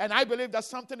 And I believe that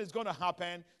something is going to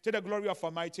happen to the glory of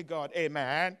Almighty God.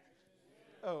 Amen.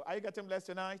 Oh, are you getting blessed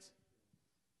tonight?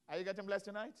 Are you getting blessed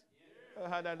tonight? Yeah. Oh,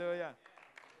 hallelujah.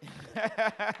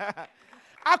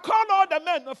 I call all the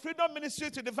men of Freedom Ministry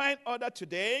to divine order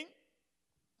today.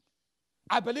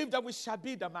 I believe that we shall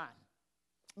be the man.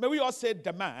 May we all say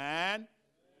the man.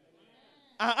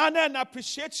 I honor and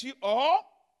appreciate you all.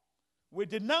 We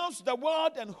denounce the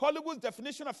world and Hollywood's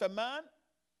definition of a man.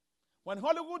 When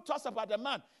Hollywood talks about a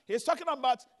man, he's talking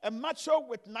about a macho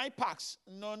with 9 packs.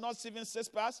 No, not even 6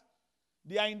 packs.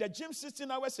 They are in the gym 16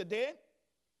 hours a day.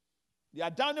 They are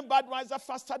downing Budweiser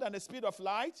faster than the speed of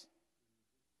light.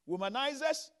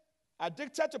 Womanizers,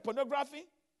 addicted to pornography,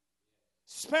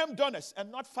 sperm donors and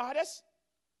not fathers,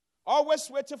 always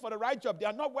waiting for the right job. They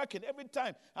are not working every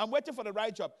time. I'm waiting for the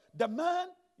right job. The man,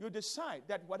 you decide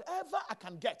that whatever I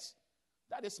can get,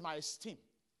 that is my esteem.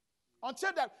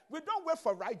 Until that, we don't wait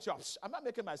for right jobs. I'm not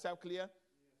making myself clear.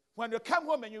 When you come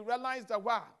home and you realize that,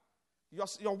 wow,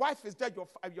 your wife is there, your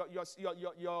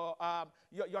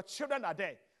children are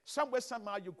there. Somewhere,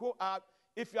 somehow, you go out.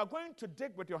 If you are going to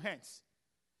dig with your hands,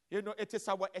 it is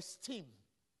our esteem.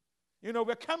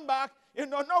 We come back,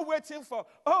 not waiting for,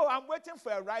 I'm waiting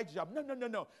for a right job.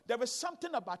 No. There is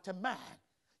something about a man.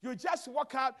 You just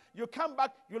walk out, you come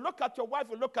back, you look at your wife,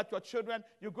 you look at your children,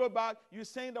 you go back, you're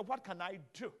saying that, what can I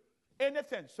do?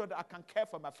 Anything so that I can care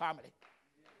for my family.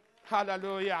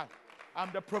 Hallelujah. I'm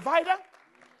the provider.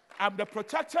 I'm the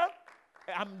protector.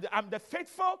 I'm the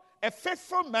faithful, a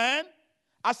faithful man.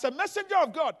 As a messenger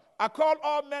of God, I call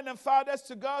all men and fathers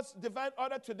to God's divine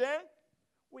order today.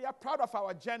 We are proud of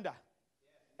our gender.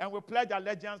 And we pledge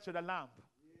allegiance to the Lamb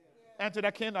and to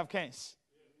the King of Kings.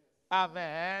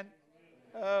 Amen.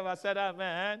 Oh, I said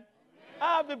amen.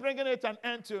 I'll be bringing it an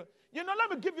end to. Let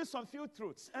me give you some few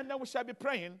truths, and then we shall be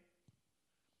praying.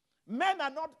 Men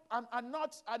are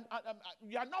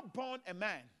you are not born a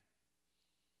man.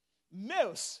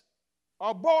 Males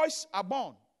or boys are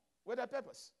born with a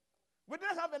purpose. We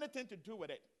didn't have anything to do with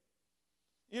it.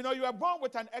 You are born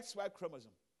with an XY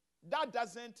chromosome. That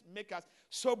doesn't make us.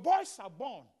 So boys are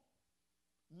born.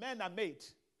 Men are made.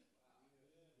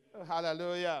 Oh,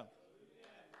 hallelujah.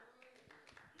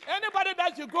 Anybody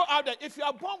that you go out there, if you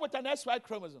are born with an XY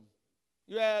chromosome,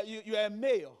 you are a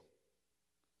male.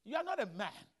 You are not a man.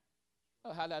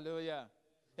 Oh, hallelujah.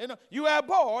 You are a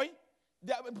boy.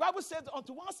 The Bible says,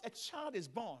 unto us a child is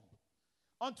born.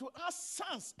 Unto us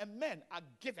sons and men are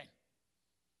given.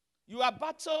 You are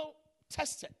battle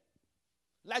tested.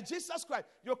 Like Jesus Christ.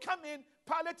 You come in,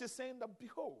 Pilate is saying that,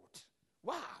 behold,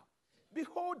 wow,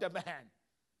 behold the man.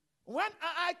 When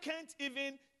I can't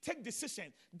even take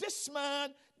decision, this man,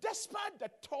 despite the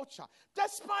torture,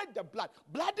 despite the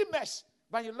bloody mess,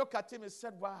 when you look at him and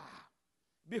said, wow,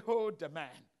 behold the man.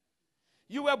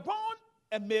 You were born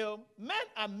a male, men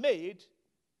are made,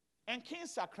 and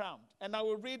kings are crowned. And I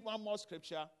will read one more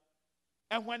scripture.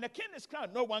 And when the king is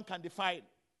crowned, no one can defy it.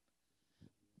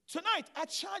 Tonight, I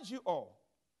charge you all.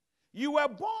 You were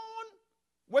born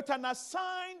with an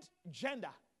assigned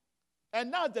gender. And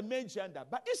now the main gender.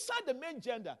 But inside the main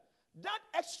gender, that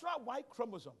extra Y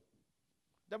chromosome,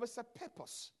 there was a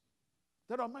purpose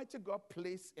that Almighty God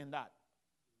placed in that.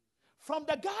 From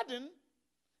the garden,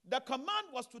 the command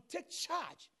was to take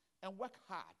charge and work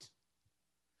hard.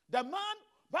 The man,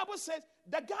 Bible says,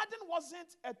 the garden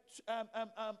wasn't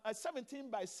a 17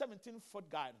 by 17 foot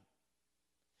garden.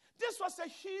 This was a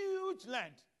huge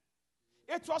land.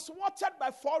 It was watered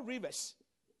by 4 rivers.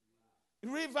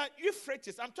 River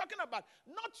Euphrates. I'm talking about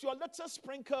not your little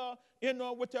sprinkle,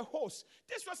 with a hose.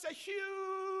 This was a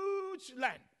huge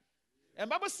land. And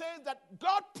Bible says that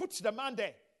God put the man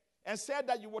there and said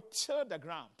that you would till the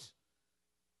ground.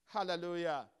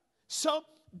 Hallelujah. So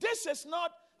this is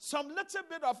not some little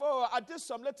bit of, I did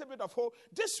some little bit of,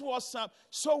 this was,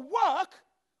 so work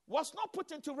was not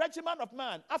put into regimen of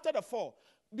man after the fall.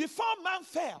 Before man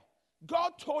fell,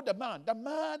 God told the man,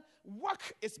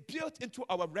 work is built into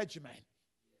our regimen.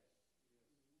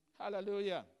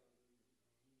 Hallelujah.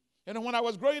 When I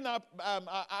was growing up,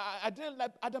 I didn't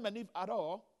like Adam and Eve at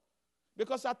all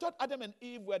because I thought Adam and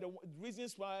Eve were the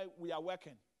reasons why we are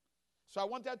working. So I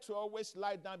wanted to always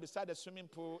lie down beside the swimming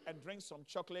pool and drink some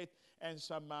chocolate and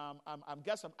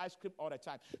get some ice cream all the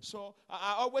time. So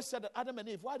I always said that Adam and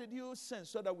Eve, why did you sin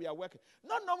so that we are working?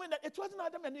 Not knowing that it wasn't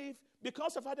Adam and Eve,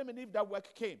 because of Adam and Eve that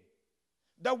work came.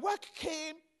 The work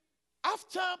came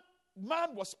after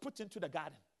man was put into the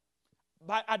garden.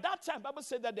 But at that time, the Bible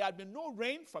said that there had been no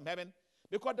rain from heaven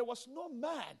because there was no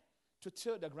man to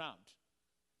till the ground.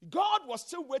 God was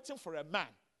still waiting for a man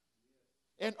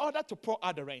in order to pour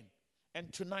out the rain.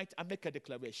 And tonight, I make a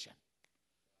declaration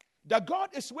that God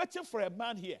is waiting for a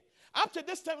man here. Up to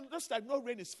this time, it looks like no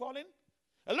rain is falling.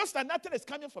 It looks like nothing is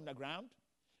coming from the ground.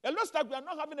 It looks like we are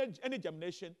not having any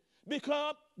germination.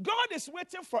 Because God is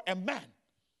waiting for a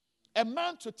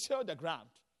man to till the ground.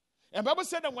 And the Bible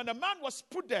said that when the man was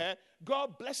put there,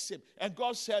 God blessed him. And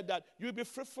God said that you'll be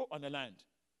fruitful on the land.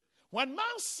 When man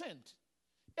sinned,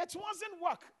 it wasn't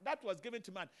work that was given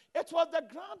to man. It was the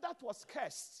ground that was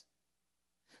cursed.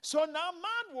 So now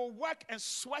man will work and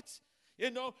sweat,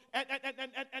 and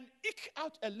eke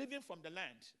out a living from the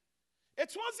land.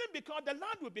 It wasn't because the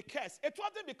land would be cursed. It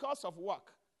wasn't because of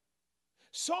work.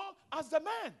 So as the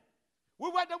man, we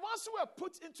were the ones who were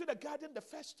put into the garden the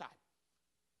first time.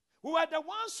 We were the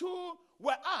ones who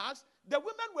were asked, the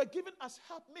women were given us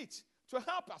helpmeet to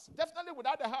help us. Definitely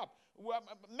without the help.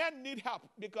 Men need help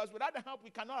because without the help we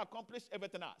cannot accomplish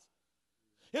everything else.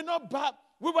 But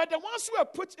we were the ones who were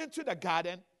put into the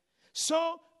garden.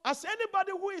 So as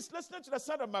anybody who is listening to the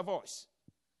sound of my voice,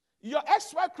 your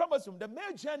XY chromosome, the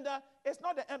male gender, is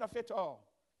not the end of it all.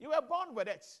 You were born with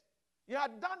it. You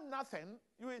had done nothing.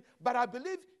 But I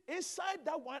believe inside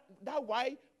that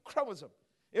Y chromosome,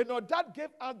 that gave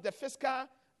us the physical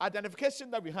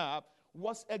identification that we have,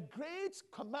 was a great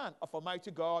command of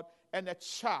Almighty God and a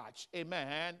charge.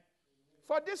 Amen.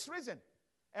 For this reason,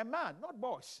 a man, not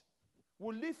boys,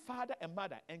 will leave father and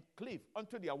mother and cleave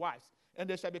unto their wives, and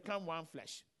they shall become one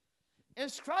flesh.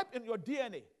 Inscribed in your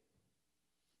DNA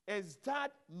is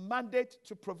that mandate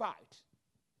to provide,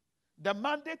 the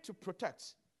mandate to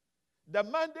protect, the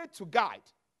mandate to guide,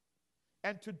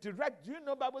 and to direct. Do you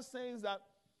know Bible says that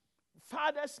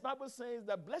fathers, Bible says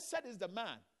that blessed is the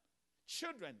man.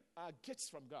 Children are gifts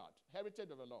from God,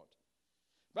 heritage of the Lord.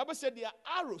 Bible said they are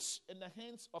arrows in the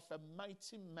hands of a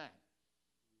mighty man.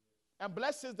 And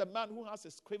blessed is the man who has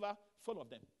his quiver full of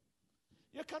them.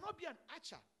 You cannot be an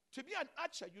archer. To be an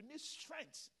archer, you need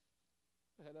strength.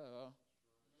 Hello.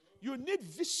 You need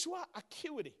visual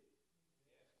acuity.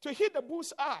 To hit the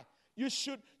bull's eye, you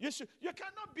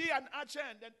cannot be an archer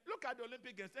and then look at the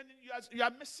Olympic Games and you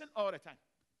are missing all the time.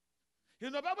 The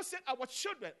Bible said our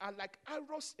children are like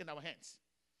arrows in our hands.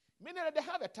 Meaning that they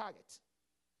have a target.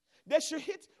 They should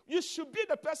hit. You should be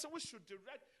the person who should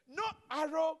direct. No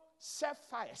arrow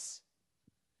self-fires.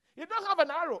 You don't have an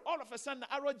arrow. All of a sudden,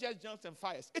 the arrow just jumps and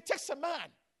fires. It takes a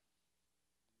man.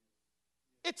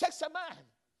 It takes a man.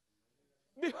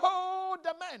 Behold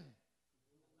the man.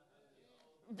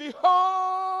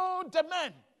 Behold the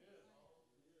man.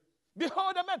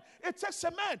 Behold the man. It takes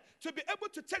a man to be able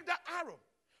to take that arrow,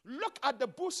 look at the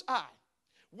bull's eye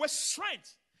with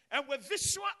strength and with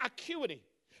visual acuity,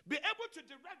 be able to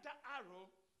direct that arrow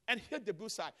and hit the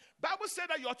bull's eye. Bible said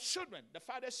that your children, the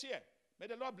fathers here, may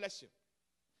the Lord bless you.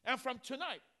 And from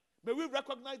tonight, may we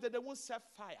recognize that they won't set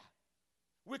fire.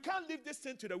 We can't leave this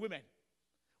thing to the women.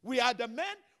 We are the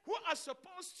men who are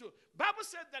supposed to. Bible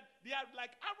said that they are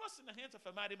like arrows in the hands of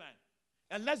a mighty man.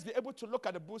 And let's be able to look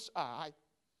at the bull's eye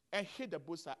and hit the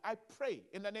bull's eye. I pray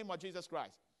in the name of Jesus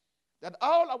Christ that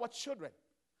all our children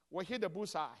will hit the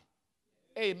bull's eye.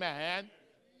 Amen.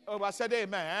 Oh, I said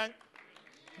amen.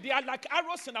 They are like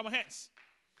arrows in our hands.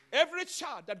 Every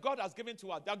child that God has given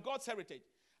to us, that God's heritage,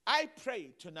 I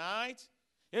pray tonight,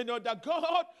 that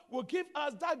God will give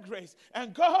us that grace,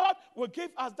 and God will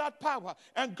give us that power,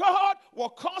 and God will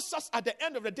cause us at the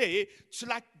end of the day to,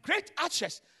 like great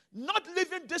archers, not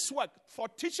living this work for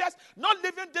teachers, not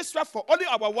living this work for only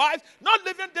our wives, not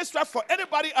living this work for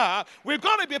anybody else. We're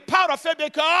going to be part of it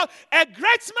because a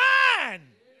great man,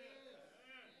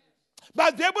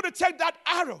 but be able to take that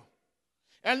arrow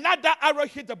and let that arrow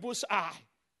hit the bull's eye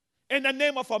in the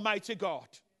name of Almighty God.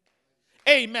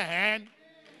 Amen.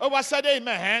 Oh, I said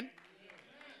amen.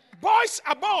 Boys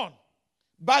are born,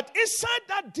 but inside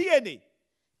that DNA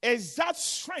is that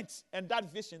strength and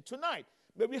that vision. Tonight,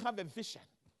 may we have a vision.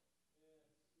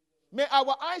 May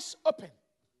our eyes open.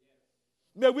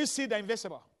 May we see the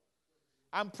invisible.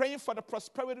 I'm praying for the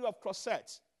prosperity of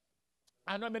Crossett.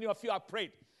 I know many of you have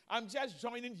prayed. I'm just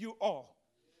joining you all.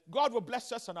 God will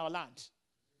bless us on our land.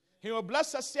 He will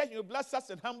bless us here. He will bless us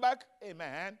in Hamburg.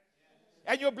 Amen.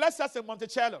 And He will bless us in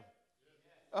Monticello.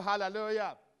 Oh,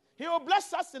 hallelujah. He will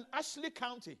bless us in Ashley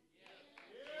County.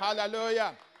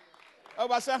 Hallelujah. Oh,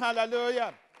 I say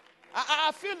hallelujah.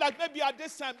 I feel like maybe at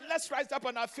this time, let's rise up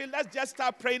on our feet. Let's just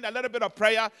start praying a little bit of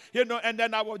prayer, and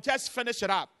then I will just finish it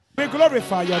up. We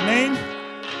glorify your name.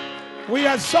 We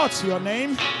exalt your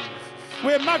name.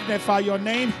 We magnify your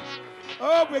name.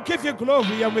 Oh, we give you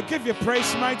glory and we give you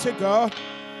praise, mighty God.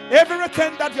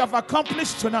 Everything that you have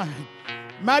accomplished tonight,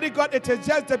 mighty God, it is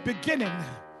just the beginning.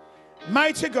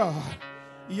 Mighty God.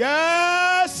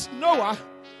 Yes, Noah,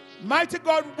 mighty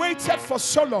God, waited for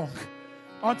so long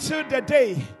until the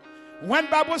day when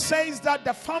Bible says that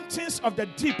the fountains of the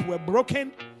deep were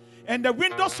broken and the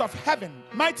windows of heaven,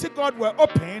 mighty God, were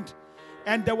opened,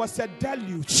 and there was a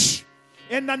deluge.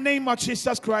 In the name of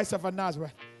Jesus Christ of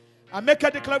Nazareth, I make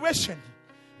a declaration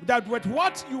that with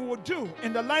what you will do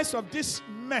in the lives of these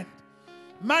men,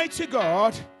 mighty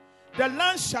God, the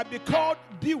land shall be called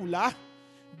Beulah.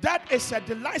 That is a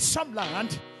delightsome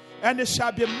land, and it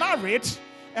shall be married,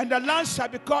 and the land shall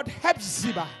be called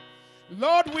Hephzibah.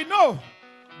 Lord, we know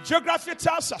geography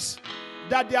tells us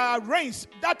that there are rains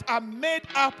that are made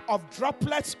up of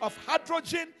droplets of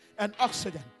hydrogen and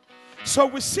oxygen. So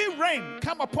we see rain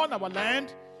come upon our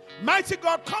land, mighty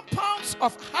God, compounds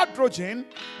of hydrogen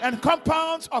and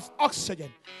compounds of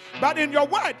oxygen. But in your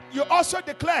word, you also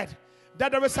declared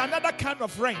that there is another kind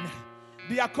of rain.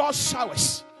 They are called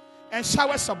showers, and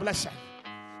showers of blessing.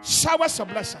 Showers of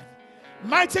blessing.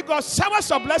 Mighty God,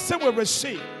 showers of blessing will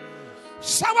receive.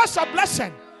 Showers of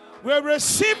blessing will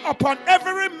receive upon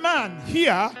every man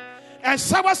here, and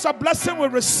showers of blessing will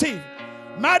receive.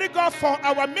 Mighty God, for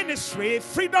our ministry,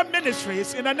 Freedom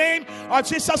Ministries, in the name of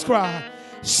Jesus Christ.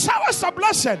 Showers of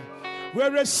blessing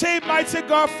will receive, mighty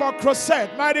God, for crusade,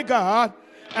 mighty God,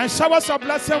 and showers of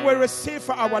blessing will receive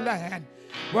for our land.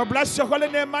 We'll bless your holy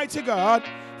name, mighty God,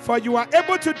 for you are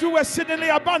able to do exceedingly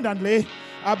abundantly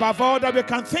above all that we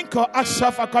can think or ask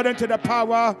of, according to the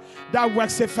power that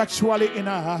works effectually in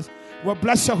us. We'll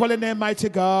bless your holy name, mighty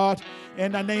God.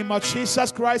 In the name of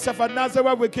Jesus Christ of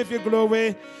Nazareth, we give you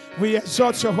glory. We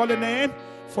exalt your holy name.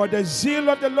 For the zeal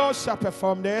of the Lord shall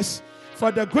perform this.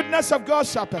 For the goodness of God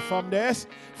shall perform this.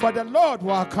 For the Lord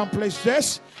will accomplish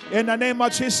this. In the name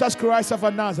of Jesus Christ of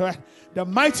Nazareth, the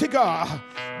mighty God,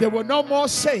 they will no more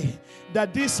say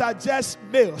that these are just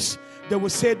males. They will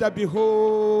say that,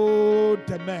 behold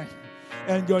the man.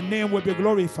 And your name will be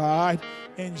glorified.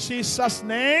 In Jesus'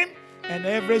 name. And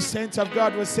every saint of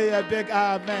God will say a big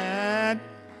amen.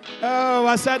 Oh,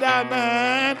 I said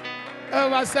amen.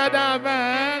 Oh, I said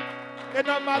amen. You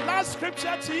know, my last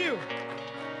scripture to you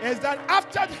is that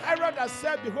after Herod has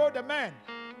said, behold the man,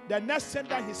 the next thing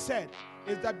that he said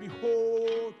is that,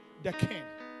 behold the king.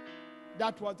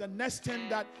 That was the next thing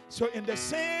that, so in the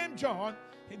same John,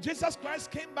 Jesus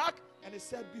Christ came back and he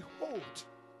said, behold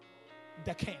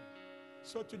the king.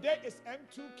 So today is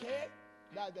M2K.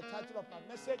 That's the title of my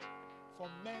message. From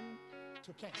men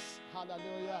to kings.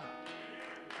 Hallelujah.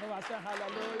 Oh, I said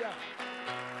hallelujah.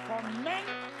 From men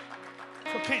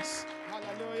to kings.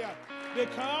 Hallelujah.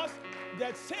 Because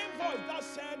that same voice that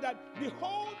said that,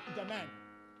 behold the man.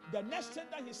 The next thing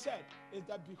that he said is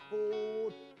that,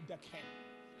 behold the king.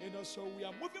 You know, so we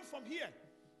are moving from here.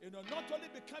 You know, not only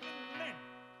becoming men,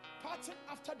 parting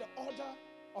after the order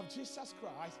of Jesus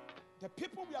Christ, the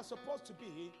people we are supposed to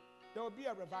be, there will be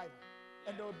a revival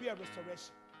and there will be a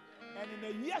restoration. And in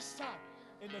a year's time,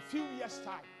 in a few years'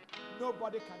 time,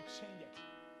 nobody can change it.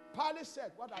 Pilate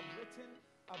said, what I've written,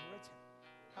 I've written.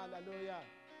 Hallelujah.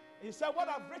 He said, what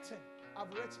I've written, I've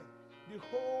written.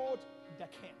 Behold the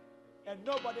king. And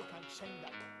nobody can change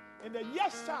that. In a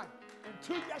year's time, in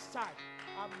 2 years' time,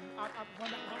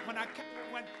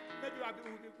 when maybe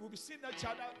we'll be seeing each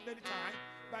other many times,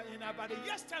 but in about a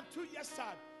year's time, 2 years'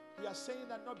 time, we are saying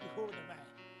that not behold the man,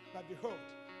 but behold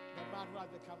the man who has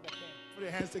become the king. Put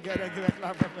your hands together and give a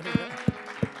clap for him.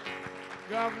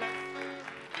 God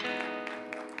bless.